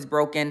curse is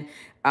broken.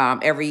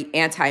 Every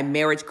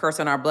anti-marriage curse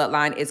on our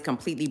bloodline is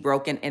completely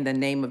broken in the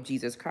name of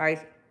Jesus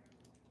Christ.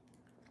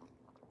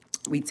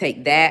 We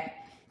take that.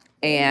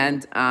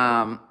 And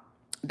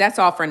that's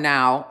all for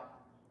now.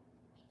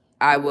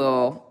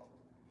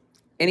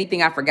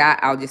 Anything I forgot,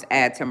 I'll just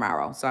add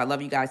tomorrow. So I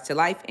love you guys to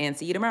life and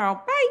see you tomorrow.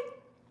 Bye.